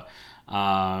out. But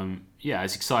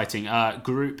it's exciting.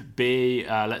 Group B,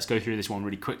 let's go through this one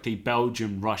really quickly.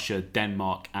 Belgium, Russia,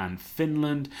 Denmark, and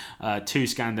Finland. 2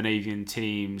 Scandinavian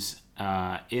teams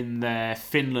in there.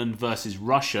 Finland versus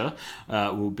Russia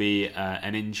will be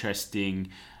an interesting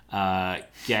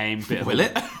game.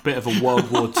 Bit of a World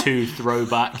War II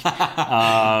throwback.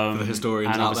 For the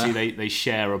historians and out obviously there. they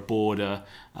share a border.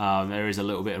 There is a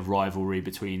little bit of rivalry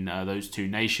between those 2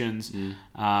 nations.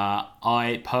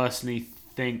 I personally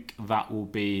think that will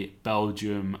be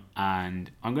Belgium, and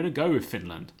I'm going to go with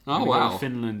Finland. Oh, wow. Go with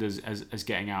Finland as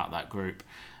getting out of that group.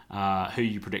 Who are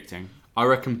you predicting? I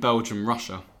reckon Belgium,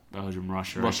 Russia. Belgium,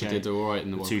 Russia. Russia okay. did all right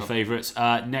in the World 2 Cup. favourites.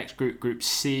 Next group, Group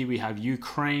C, we have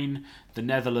Ukraine, the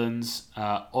Netherlands,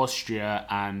 Austria,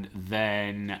 and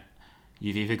then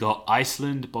you've either got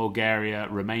Iceland, Bulgaria,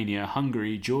 Romania,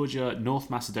 Hungary, Georgia, North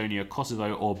Macedonia,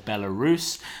 Kosovo, or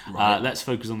Belarus. Right. Let's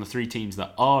focus on the 3 teams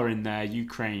that are in there: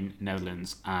 Ukraine,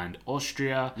 Netherlands, and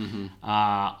Austria. Mm-hmm.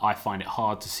 I find it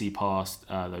hard to see past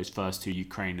those first 2,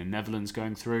 Ukraine and Netherlands,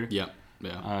 going through. Yeah.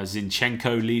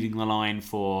 Zinchenko leading the line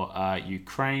for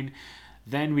Ukraine.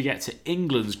 Then we get to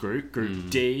England's group, Group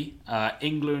D.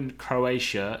 England,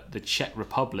 Croatia, the Czech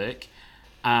Republic,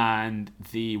 and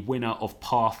the winner of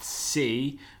Path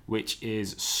C, which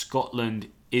is Scotland,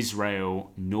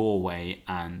 Israel, Norway,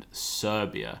 and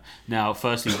Serbia. Now,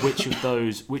 firstly, which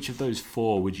of those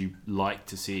 4 would you like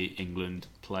to see England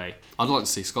play? I'd like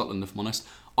to see Scotland, if I'm honest.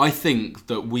 I think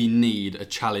that we need a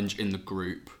challenge in the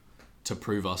group to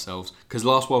prove ourselves, because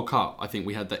last World Cup I think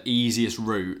we had the easiest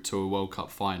route to a World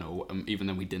Cup final, and even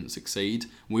then we didn't succeed.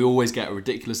 We always get a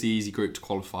ridiculously easy group to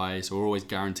qualify, so we're always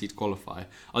guaranteed to qualify.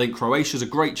 I think Croatia's a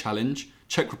great challenge,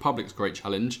 Czech Republic's a great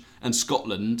challenge, and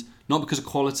Scotland, not because of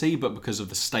quality but because of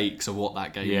the stakes of what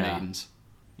that game means.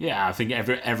 Yeah, I think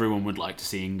everyone would like to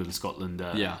see England Scotland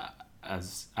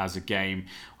as a game.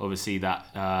 Obviously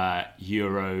that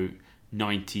Euro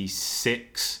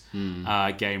 96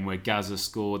 game where Gaza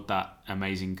scored that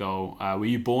amazing goal. Were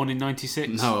you born in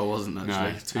 96? No, I wasn't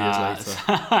actually. 2 years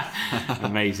later.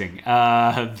 Amazing.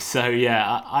 So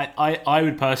yeah, I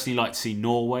would personally like to see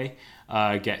Norway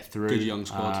get through. Good young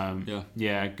squad.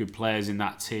 Yeah, good players in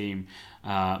that team.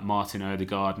 Martin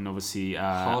Odegaard and obviously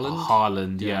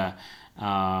Haaland. Yeah.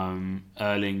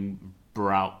 Erling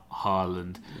Braut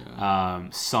Haaland,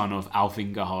 son of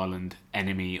Alf-Inge Haaland,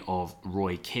 enemy of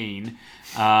Roy Keane.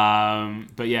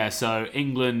 But yeah, so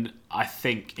England, I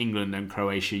think England and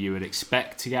Croatia you would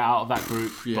expect to get out of that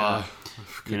group. Yeah, but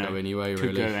could go anyway, really.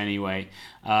 Could go anyway.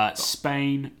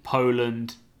 Spain,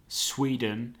 Poland,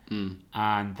 Sweden,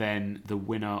 and then the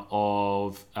winner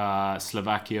of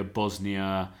Slovakia,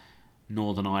 Bosnia,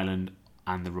 Northern Ireland,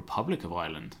 and the Republic of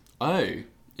Ireland. Oh,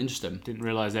 interesting. Didn't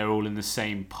realise they were all in the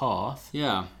same path.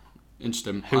 Yeah,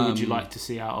 interesting. Who would you like to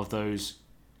see out of those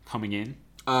coming in?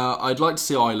 I'd like to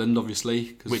see Ireland,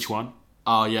 obviously. Which one?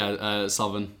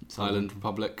 Southern Ireland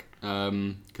Republic.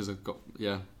 Because I've got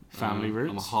family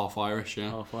roots. I'm a half Irish. Yeah,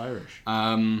 half Irish.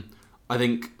 I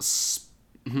think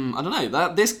I don't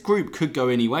know. This group could go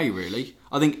any way, really.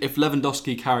 I think if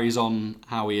Lewandowski carries on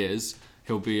how he is,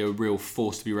 he'll be a real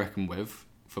force to be reckoned with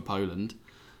for Poland.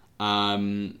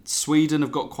 Sweden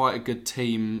have got quite a good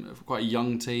team, quite a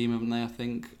young team, haven't they? I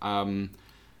think.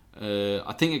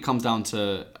 I think it comes down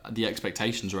to the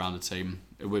expectations around the teim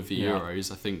with the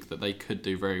Euros. I think that they could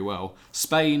do very well.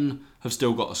 Spain have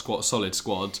still got a solid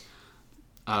squad.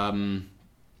 For me,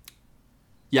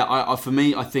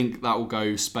 I think that will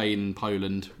go Spain,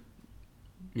 Poland.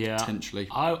 Yeah, potentially.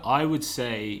 I would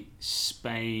say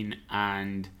Spain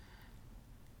and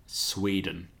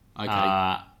Sweden. Okay.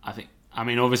 I think. I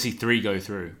mean, obviously 3 go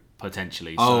through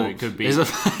potentially, so it could be.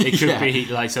 It could be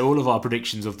like so. All of our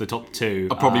predictions of the top 2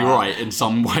 are probably right in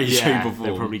some way, shape, or form.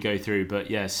 They'll probably go through. But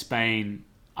yeah, Spain.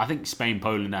 I think Spain,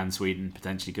 Poland, and Sweden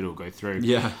potentially could all go through.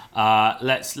 Yeah.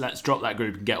 Let's drop that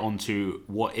group and get on to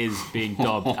what is being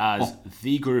dubbed as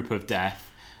the group of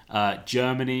death.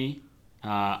 Germany,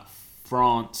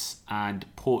 France, and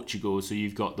Portugal. So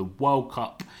you've got the World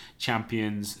Cup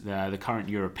champions, the current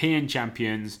European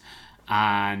champions,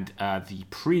 and the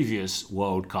previous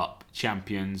World Cup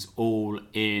champions all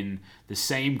in the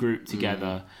same group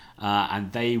together,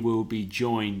 and they will be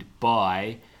joined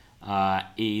by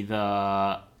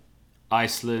either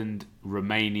Iceland,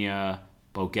 Romania,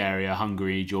 Bulgaria,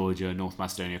 Hungary, Georgia, North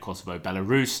Macedonia, Kosovo,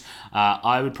 Belarus.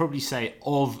 I would probably say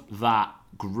of that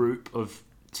group of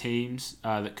teams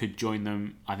that could join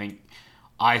them, I think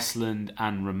Iceland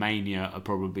and Romania are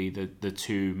probably the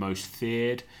two most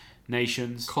feared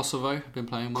nations. Kosovo have been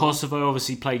playing well. Kosovo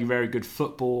obviously playing very good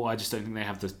football. I just don't think they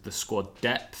have the squad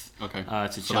depth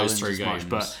to challenge as much.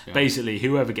 But basically,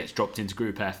 whoever gets dropped into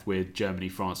Group F with Germany,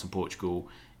 France and Portugal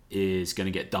is going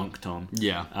to get dunked on.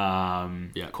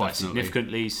 Quite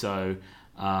significantly. So,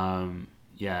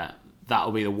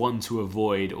 that'll be the one to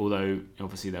avoid, although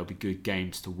obviously there'll be good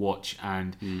games to watch.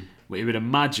 And we would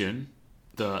imagine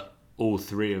that all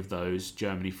three of those,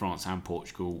 Germany, France and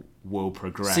Portugal, will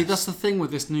progress. See, that's the thing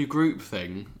with this new group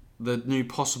thing, the new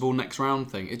possible next round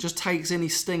thing. It just takes any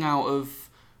sting out of...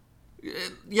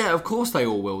 Yeah, of course they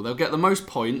all will. They'll get the most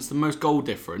points, the most goal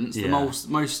difference,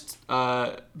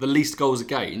 the least goals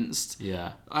against.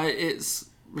 Yeah. It's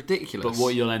ridiculous. But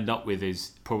what you'll end up with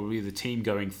is probably the team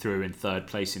going through in third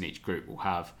place in each group will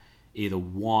have either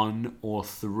 1 or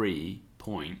 3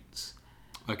 points.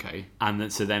 Okay.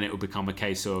 And so then it will become a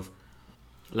case of,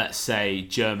 let's say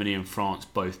Germany and France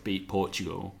both beat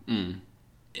Portugal.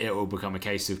 It will become a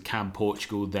case of, can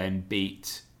Portugal then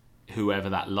beat whoever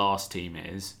that last team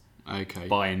is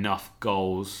by enough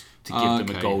goals to give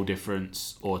them a goal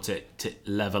difference, or to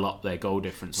level up their goal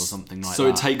difference or something like that. So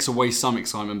it takes away some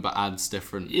excitement but adds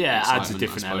different adds a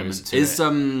different element to it. Is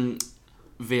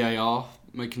VAR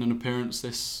making an appearance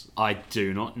this? I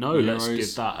do not know. Euros?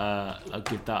 Let's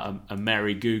give that a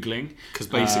merry googling, because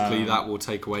basically that will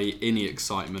take away any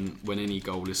excitement when any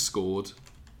goal is scored.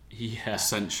 Yeah.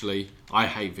 Essentially, I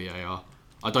hate VAR.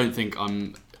 I don't think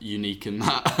I'm unique in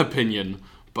that opinion,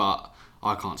 but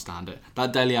I can't stand it.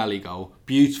 That Dele Alli goal,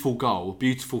 beautiful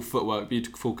footwork,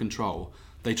 beautiful control.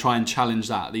 They try and challenge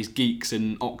that. These geeks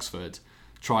in Oxford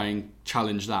try and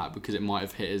challenge that because it might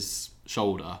have hit his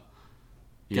shoulder.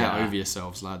 Get over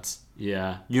yourselves, lads.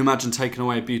 Yeah. You imagine taking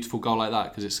away a beautiful goal like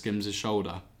that because it skims his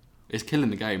shoulder. It's killing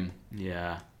the game.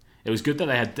 Yeah. It was good that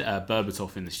they had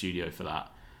Berbatov in the studio for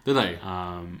that. Did they?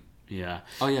 Yeah.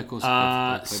 Oh, yeah, of course.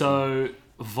 So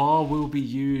VAR will be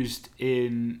used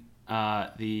in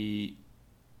the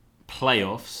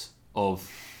playoffs of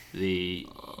the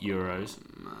Euros,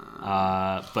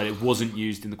 but it wasn't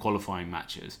used in the qualifying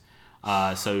matches.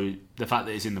 So the fact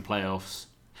that it's in the playoffs...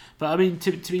 But I mean,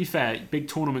 to be fair, big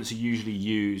tournaments are usually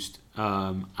used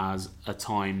as a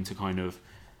time to kind of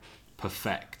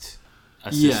perfect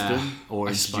a system or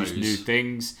introduce new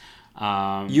things.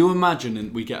 You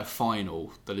imagine we get a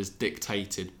final that is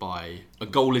dictated by a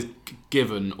goal is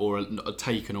given or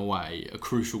taken away. A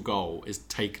crucial goal is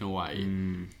taken away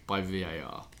by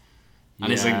VAR,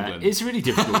 and it's England. It's really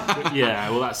difficult.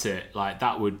 Well, that's it. Like,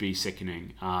 that would be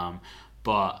sickening.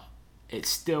 But it's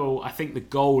still, I think the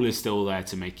goal is still there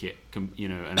to make it,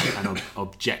 an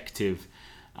objective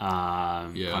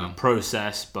kind of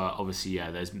process. But obviously,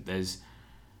 there's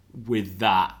with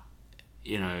that,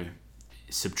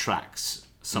 subtracts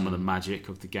some of the magic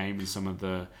of the game and some of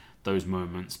those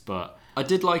moments. But I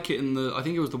did like it I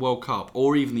think it was the World Cup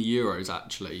or even the Euros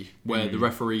actually, where the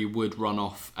referee would run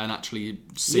off and actually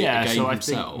see the game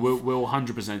himself. I think we'll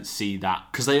 100% see that,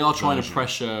 because they are trying to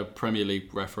pressure Premier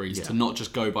League referees to not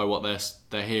just go by what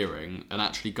they're hearing and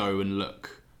actually go and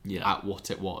look at what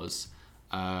it was,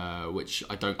 which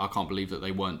I can't believe that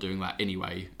they weren't doing that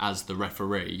anyway as the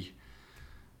referee.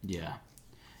 Yeah.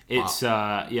 It's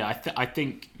I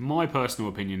think my personal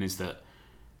opinion is that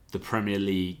the Premier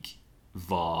League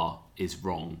VAR is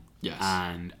wrong. Yes.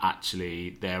 And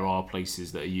actually there are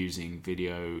places that are using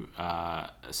video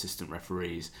assistant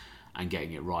referees and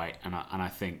getting it right, and I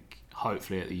think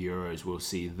hopefully at the Euros we'll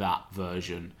see that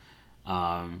version.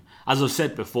 As I've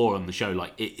said before on the show,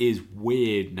 like, it is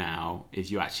weird now if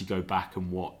you actually go back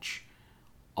and watch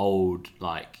old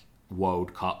like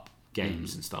World Cup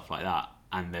games and stuff like that,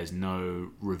 and there's no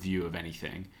review of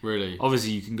anything. Really?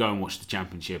 Obviously, you can go and watch the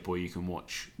Championship, or you can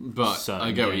watch certain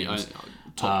I get games,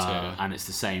 top tier, and it's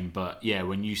the same. But yeah,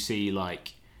 when you see,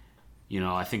 like,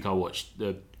 I think I watched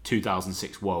the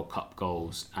 2006 World Cup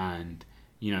goals, and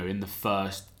in the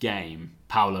first game,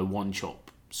 Paulo Wanchope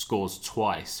scores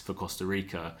twice for Costa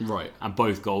Rica, right? And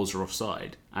both goals are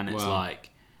offside, and it's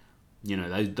like,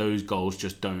 those goals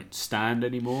just don't stand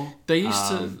anymore. They used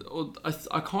to.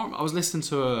 I can't. I was listening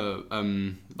to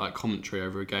a commentary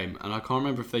over a game, and I can't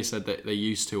remember if they said that they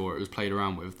used to or it was played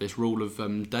around with this rule of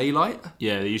daylight.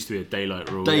 Yeah, there used to be a daylight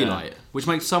rule. Daylight, which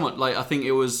makes somewhat like I think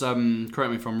it was. Correct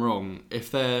me if I'm wrong. If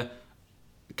they're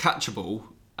catchable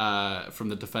from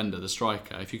the defender, the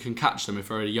striker, if you can catch them if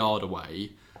they're a yard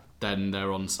away, then they're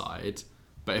onside.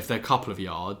 But if they're a couple of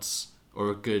yards or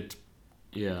a good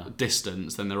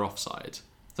distance, then they're offside.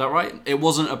 Is that right? It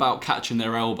wasn't about catching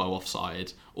their elbow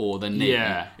offside or their knee.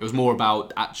 Yeah. It was more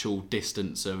about actual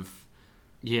distance of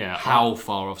how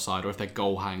far offside or if they're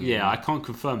goal hanging. Yeah, I can't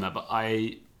confirm that, but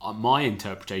my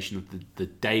interpretation of the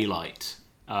daylight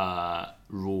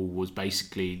rule was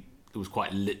basically, it was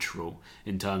quite literal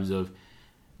in terms of,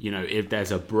 if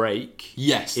there's a break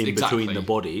between the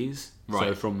bodies,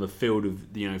 so from the field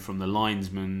of, from the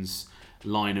linesman's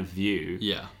line of view,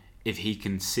 if he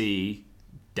can see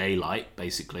daylight,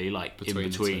 basically, like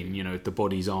between if the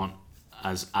bodies aren't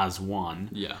as one,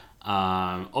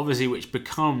 obviously, which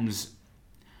becomes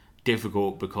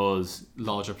difficult because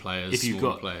larger players, if you've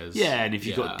smaller got players, and if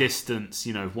you've got distance,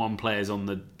 if one player's on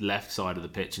the left side of the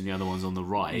pitch and the other one's on the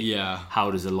right,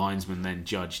 how does a linesman then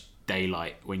judge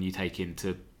daylight when you take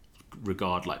into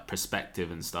regard like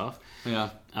perspective and stuff?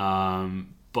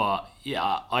 But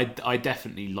I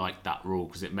definitely liked that rule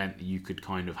because it meant that you could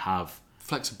kind of have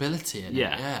flexibility in it.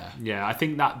 I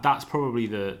think that's probably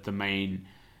the main.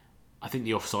 I think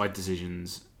the offside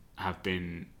decisions have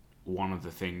been one of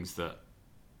the things that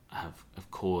have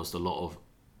caused a lot of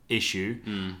issue,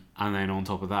 and then on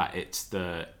top of that, it's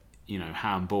the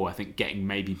handball. I think getting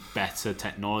maybe better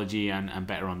technology and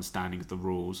better understanding of the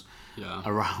rules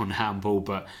around handball.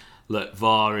 But look,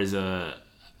 VAR is a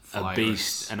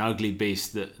beast, an ugly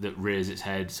beast that rears its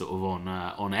head sort of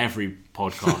on every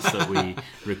podcast that we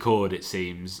record, it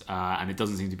seems, and it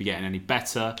doesn't seem to be getting any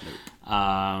better.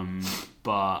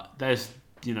 But there's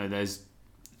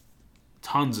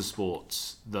tons of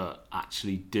sports that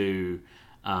actually do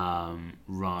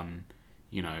run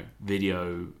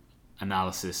video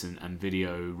analysis and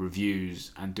video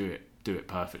reviews and do it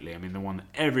perfectly. I mean, the one that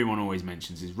everyone always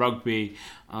mentions is rugby.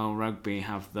 Oh, rugby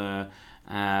have the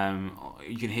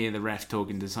you can hear the ref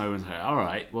talking to so and so. All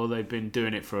right, well, they've been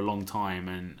doing it for a long time,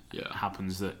 and it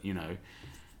happens that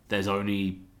there's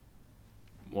only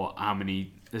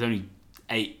there's only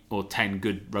 8 or 10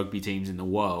 good rugby teams in the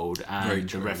world, and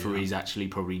the referees actually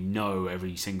probably know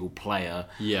every single player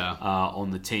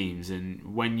on the teams.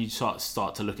 And when you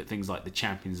start to look at things like the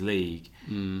Champions League,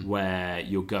 where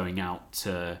you're going out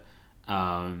to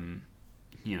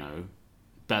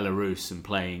Belarus and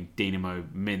playing Dynamo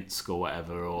Minsk or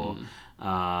whatever, or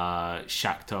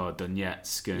Shakhtar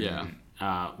Donetsk, and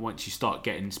once you start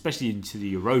getting, especially into the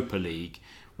Europa League,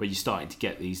 where you're starting to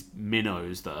get these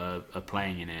minnows that are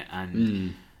playing in it,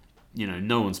 and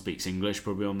no one speaks English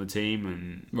probably on the team,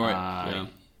 and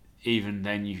even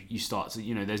then you start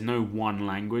to there's no one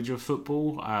language of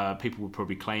football. People would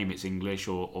probably claim it's English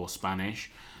or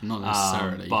Spanish, not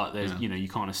necessarily, but there's you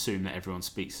can't assume that everyone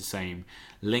speaks the same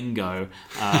lingo,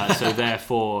 so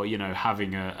therefore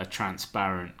having a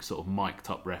transparent sort of mic'd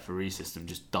up referee system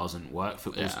just doesn't work.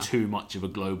 Football's too much of a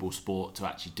global sport to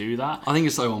actually do that. I think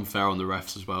it's so unfair on the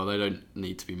refs as well. They don't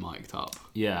need to be mic'd up,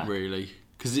 really,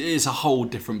 because it is a whole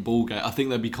different ballgame. I think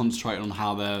they'd be concentrating on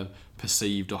how they're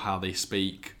perceived or how they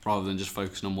speak rather than just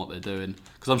focusing on what they're doing,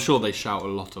 because I'm sure they shout a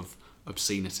lot of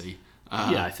obscenity.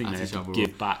 I think they have to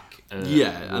give back. And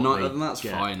that's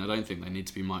fine. I don't think they need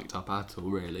to be mic'd up at all,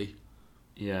 really.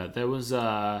 Yeah, there was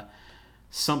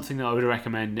something that I would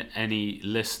recommend any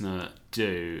listener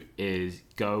do is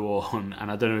go on, and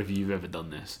I don't know if you've ever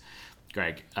done this,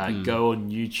 Greg. Go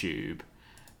on YouTube.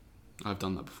 I've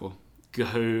done that before.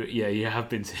 You have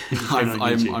been to.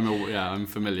 I'm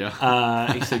familiar.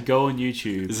 So go on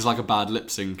YouTube. This is like a bad lip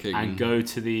syncing. And go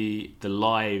to the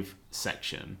live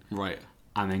section. Right.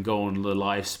 And then go on the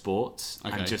live sports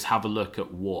and just have a look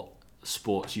at what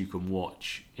sports you can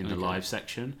watch in the live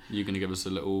section. You're going to give us a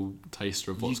little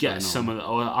taster of what's going on. You get some of the...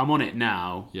 I'm on it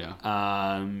now.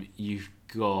 Yeah. You've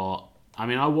got... I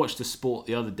mean, I watched a sport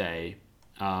the other day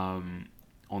on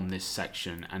this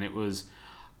section, and it was...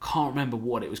 can't remember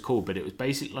what it was called, but it was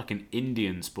basically like an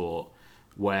Indian sport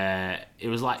where it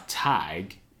was like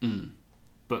tag,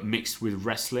 but mixed with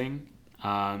wrestling.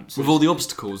 So with all the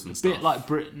obstacles and stuff. A bit like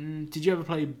Britain. Did you ever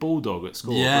play Bulldog at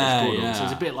school? Yeah. So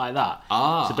it's a bit like that.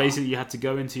 So basically you had to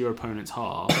go into your opponent's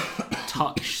half,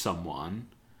 touch someone,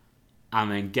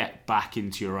 and then get back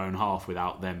into your own half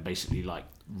without them basically like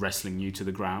wrestling you to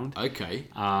the ground. Okay.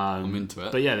 I'm into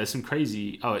it. But yeah, there's some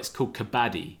crazy... Oh, it's called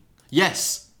Kabaddi.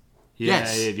 Yes.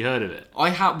 Yes. Yeah, have you heard of it?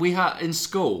 We had in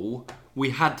school.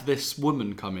 We had this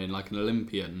woman come in, like an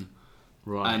Olympian,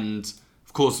 Right. and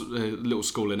of course, a little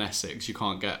school in Essex, you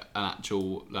can't get an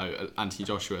actual Anthony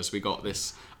Joshua. So we got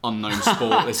this unknown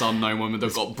sport, this unknown woman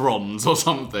that got bronze or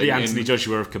something. The Anthony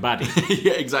Joshua of Kabaddi.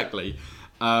 Yeah, exactly.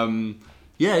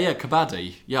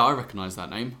 Kabaddi. Yeah, I recognise that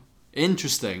name.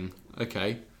 Interesting.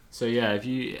 Okay. So yeah, if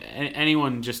you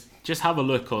anyone just have a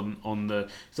look on the.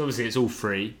 Because obviously it's all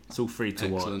free. It's all free to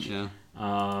Excellent, watch.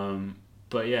 yeah.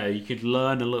 But yeah, you could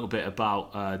learn a little bit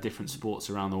about different sports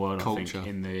around the world. Culture. I think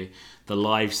in the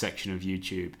live section of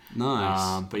YouTube.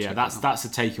 Nice. But yeah, that's a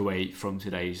takeaway from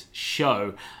today's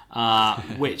show,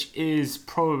 which is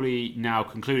probably now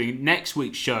concluding. Next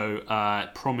week's show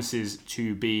promises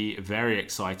to be very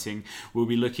exciting. We'll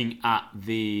be looking at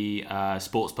the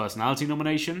sports personality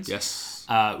nominations. Yes.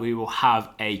 We will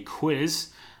have a quiz.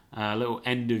 A little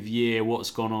end of year,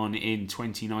 what's gone on in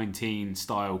 2019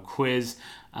 style quiz.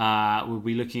 We'll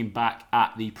be looking back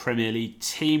at the Premier League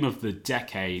team of the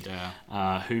decade.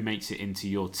 Who makes it into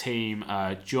your team?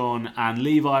 John and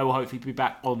Levi will hopefully be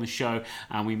back on the show,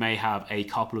 and we may have a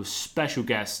couple of special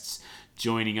guests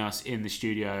joining us in the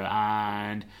studio.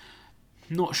 And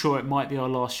not sure, it might be our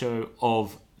last show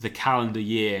of the calendar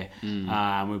year.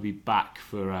 We'll be back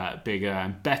for bigger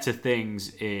and better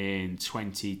things in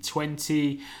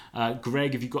 2020.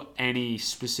 Greg, have you got any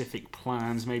specific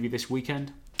plans maybe this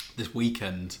weekend? This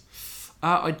weekend?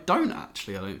 I don't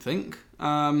actually, I don't think.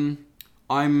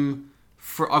 I've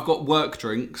got work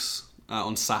drinks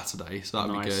on Saturday, so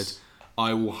that'll be good.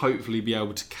 I will hopefully be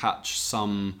able to catch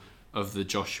some of the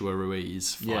Joshua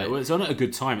Ruiz fight. Yeah, well, it's on at a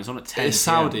good time. It's on at 10. It's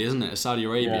Saudi, isn't it? It's Saudi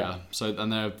Arabia. Yeah. So, and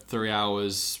they're 3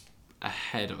 hours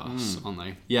ahead of us, aren't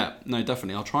they? Yeah, no,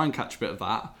 definitely. I'll try and catch a bit of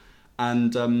that.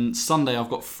 And Sunday I've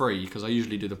got free, because I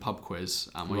usually do the pub quiz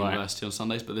at my university on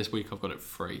Sundays, but this week I've got it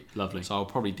free. Lovely. So I'll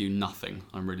probably do nothing.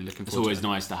 I'm really looking It's forward to it. always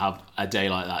nice to have a day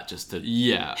like that just to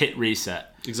Yeah. hit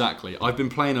reset. Exactly. I've been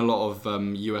playing a lot of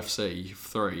UFC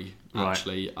 3,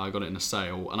 actually. Right. I got it in a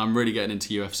sale, and I'm really getting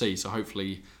into UFC, so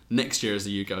hopefully next year as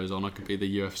the year goes on, I could be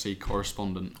the UFC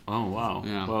correspondent. Oh, wow.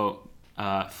 Yeah. Well,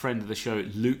 friend of the show,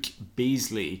 Luke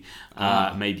Beasley,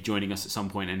 may be joining us at some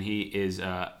point, and he is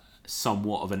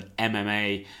somewhat of an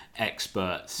MMA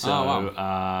expert. So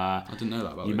I didn't know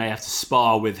that about you him. may have to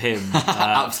spar with him.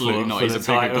 Absolutely not. He's a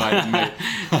bigger guy than me.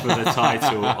 For the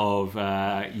title of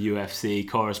UFC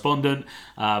correspondent.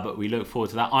 But we look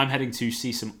forward to that. I'm heading to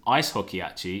see some ice hockey,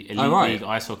 actually. Elite League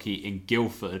ice hockey in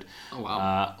Guildford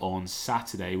on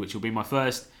Saturday, which will be my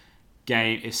first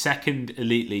game, a second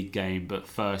Elite League game, but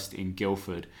first in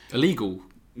Guildford. Illegal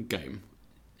game?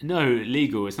 No,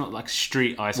 legal. It's not like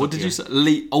street ice hockey. What did you say?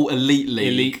 Elite League.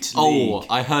 Elite Oh, League.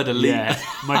 I heard elite. Yeah,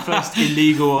 my first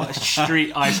illegal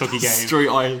street ice hockey game. Street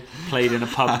ice. Played in a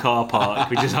pub car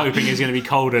park, which is hoping is going to be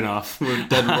cold enough.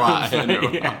 Dead right.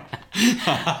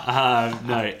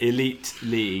 No, Elite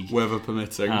League. Weather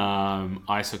permitting.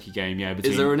 Ice hockey game, yeah.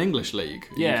 Is there an English league?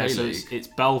 Yeah, UK so league? it's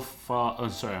Belfast. Oh,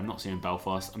 sorry, I'm not seeing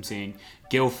Belfast. I'm seeing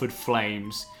Guildford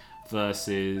Flames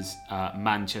versus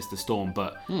Manchester Storm,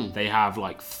 but they have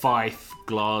like Fife,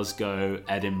 Glasgow,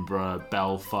 Edinburgh,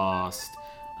 Belfast.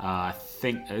 I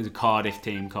think there's a Cardiff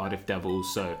team, Cardiff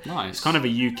Devils. So nice. It's kind of a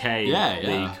UK Yeah.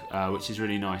 league, which is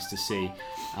really nice to see.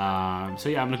 So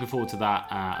yeah, I'm looking forward to that,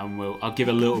 and I'll give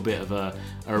a little bit of a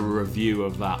review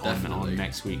of that on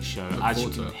next week's show. As you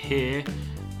can hear,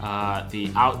 the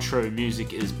outro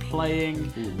music is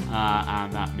playing,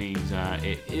 and that means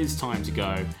it is time to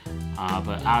go.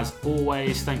 But as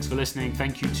always, thanks for listening.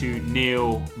 Thank you to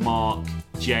Neil, Mark,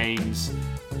 James,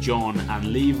 John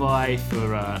and Levi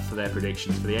for their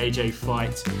predictions for the AJ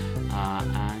fight.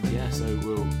 And yeah, so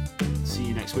we'll see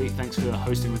you next week. Thanks for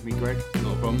hosting with me, Greg.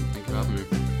 No problem. Thank you for having me.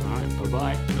 All right,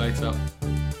 bye-bye.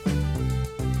 Later.